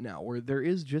issue right now where there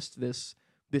is just this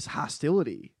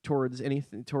hostility towards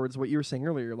what you were saying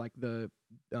earlier, like the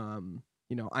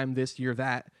you know, I'm this, you're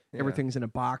that, everything's in a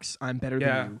box, I'm better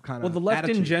than you kind of. Well, the left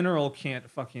attitude. in general can't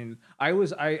fucking.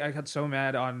 I got so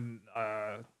mad on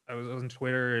I was on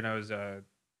Twitter, and I was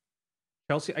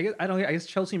Chelsea. I guess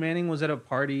Chelsea Manning was at a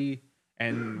party,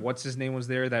 and what's his name was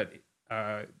there, that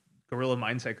Gorilla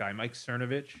Mindset guy, Mike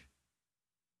Cernovich.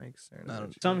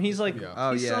 He's like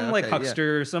some like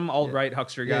huckster, some alt-right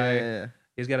huckster guy. Yeah.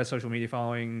 He's got a social media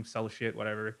following, sell shit,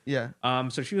 whatever. Yeah.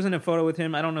 So she was in a photo with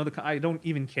him. I don't know I don't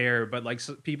even care, but like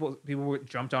people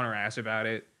jumped on her ass about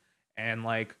it, and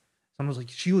like someone was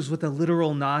like, she was with a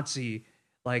literal Nazi.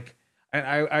 Like, and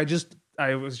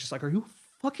I was just like, are you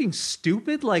fucking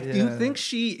stupid. Like, do you think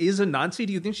she is a Nazi?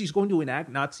 Do you think she's going to enact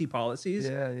Nazi policies?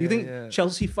 Do you think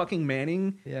Chelsea fucking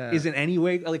Manning is in any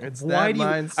way like? It's why do you?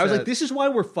 mindset. I was like, this is why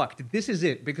we're fucked. This is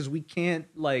it, because we can't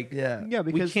like. Because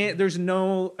we can't. There's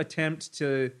no attempt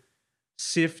to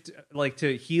sift, like,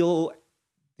 to heal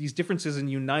these differences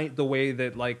and unite the way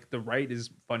that like the right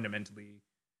is fundamentally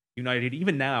united.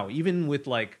 Even now, even with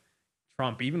like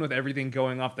Trump, even with everything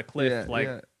going off the cliff,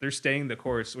 they're staying the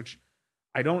course, which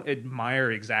I don't admire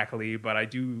exactly, but I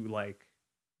do like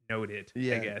note it.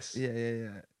 I guess.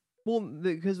 Well,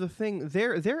 because the thing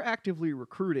they're actively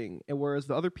recruiting, and whereas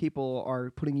the other people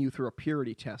are putting you through a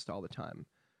purity test all the time.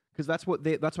 Because that's what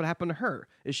happened to her.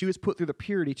 Is she was put through the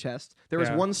purity test. There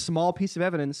was one small piece of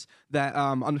evidence that,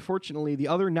 unfortunately, the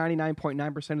other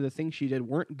 99.9% of the things she did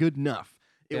weren't good enough.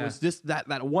 It was just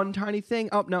that one tiny thing.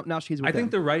 Oh no, now she's with I them.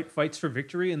 think the right fights for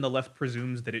victory, and the left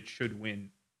presumes that it should win.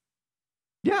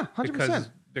 Yeah,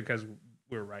 100%. Because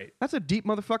we're right. That's a deep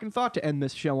motherfucking thought to end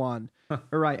this show on. All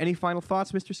right, any final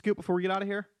thoughts, Mr. Scoop, before we get out of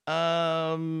here?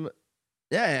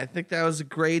 Yeah, I think that was a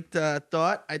great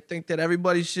thought. I think that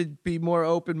everybody should be more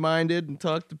open-minded and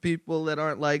talk to people that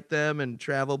aren't like them and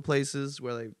travel places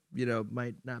where they,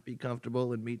 might not be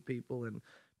comfortable and meet people and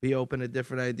be open to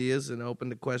different ideas and open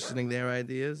to questioning their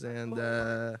ideas and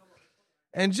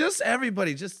just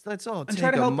everybody, let's all take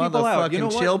a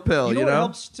motherfucking chill pill, You know what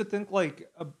helps to think like,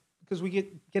 because we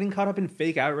getting caught up in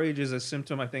fake outrage is a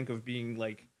symptom, I think, of being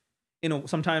like,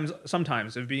 sometimes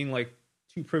of being like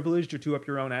too privileged or too up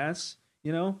your own ass.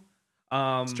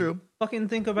 It's true. Fucking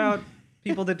think about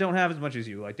people that don't have as much as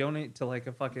you. Like, donate to like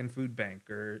a fucking food bank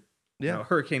or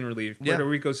hurricane relief. Puerto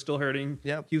Rico's still hurting.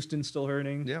 Houston's still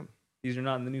hurting. These are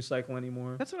not in the news cycle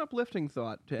anymore. That's an uplifting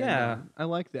thought. I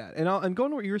like that. And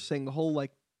going to what you were saying, the whole like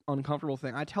uncomfortable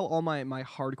thing. I tell all my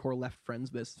hardcore left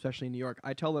friends this, especially in New York.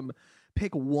 I tell them,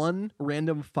 pick one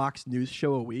random Fox News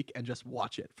show a week and just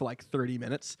watch it for like 30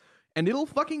 minutes. And it'll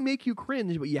fucking make you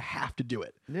cringe, but you have to do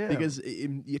it. Because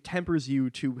it tempers you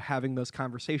to having those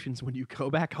conversations when you go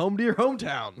back home to your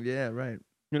hometown. Yeah, right.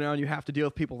 And you have to deal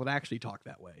with people that actually talk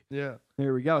that way. Yeah.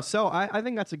 There we go. So I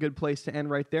think that's a good place to end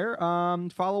right there.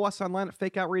 Follow us online at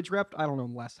Fake Outrage Rep. I don't know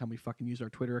the last time we fucking used our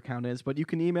Twitter account is, but you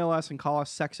can email us and call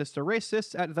us sexist or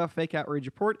racist at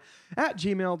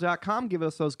thefakeoutragereport@gmail.com. Give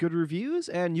us those good reviews,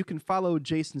 and you can follow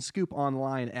Jason Scoop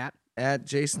online at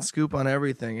Jason Scoop on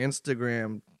everything.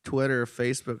 Instagram, Twitter,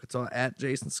 Facebook. It's all at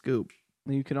Jason Scoop.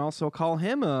 You can also call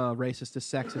him a racist, a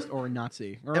sexist, or a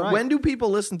Nazi. All right. When do people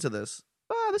listen to this?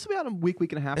 This will be out in a week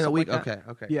and a half. In a week? Like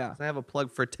okay. Yeah. I have a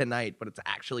plug for tonight, but it's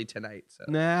actually tonight. So.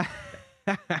 Nah.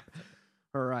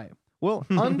 All right. Well,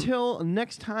 until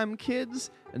next time, kids,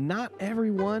 not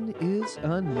everyone is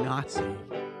a Nazi.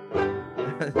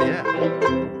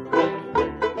 Yeah.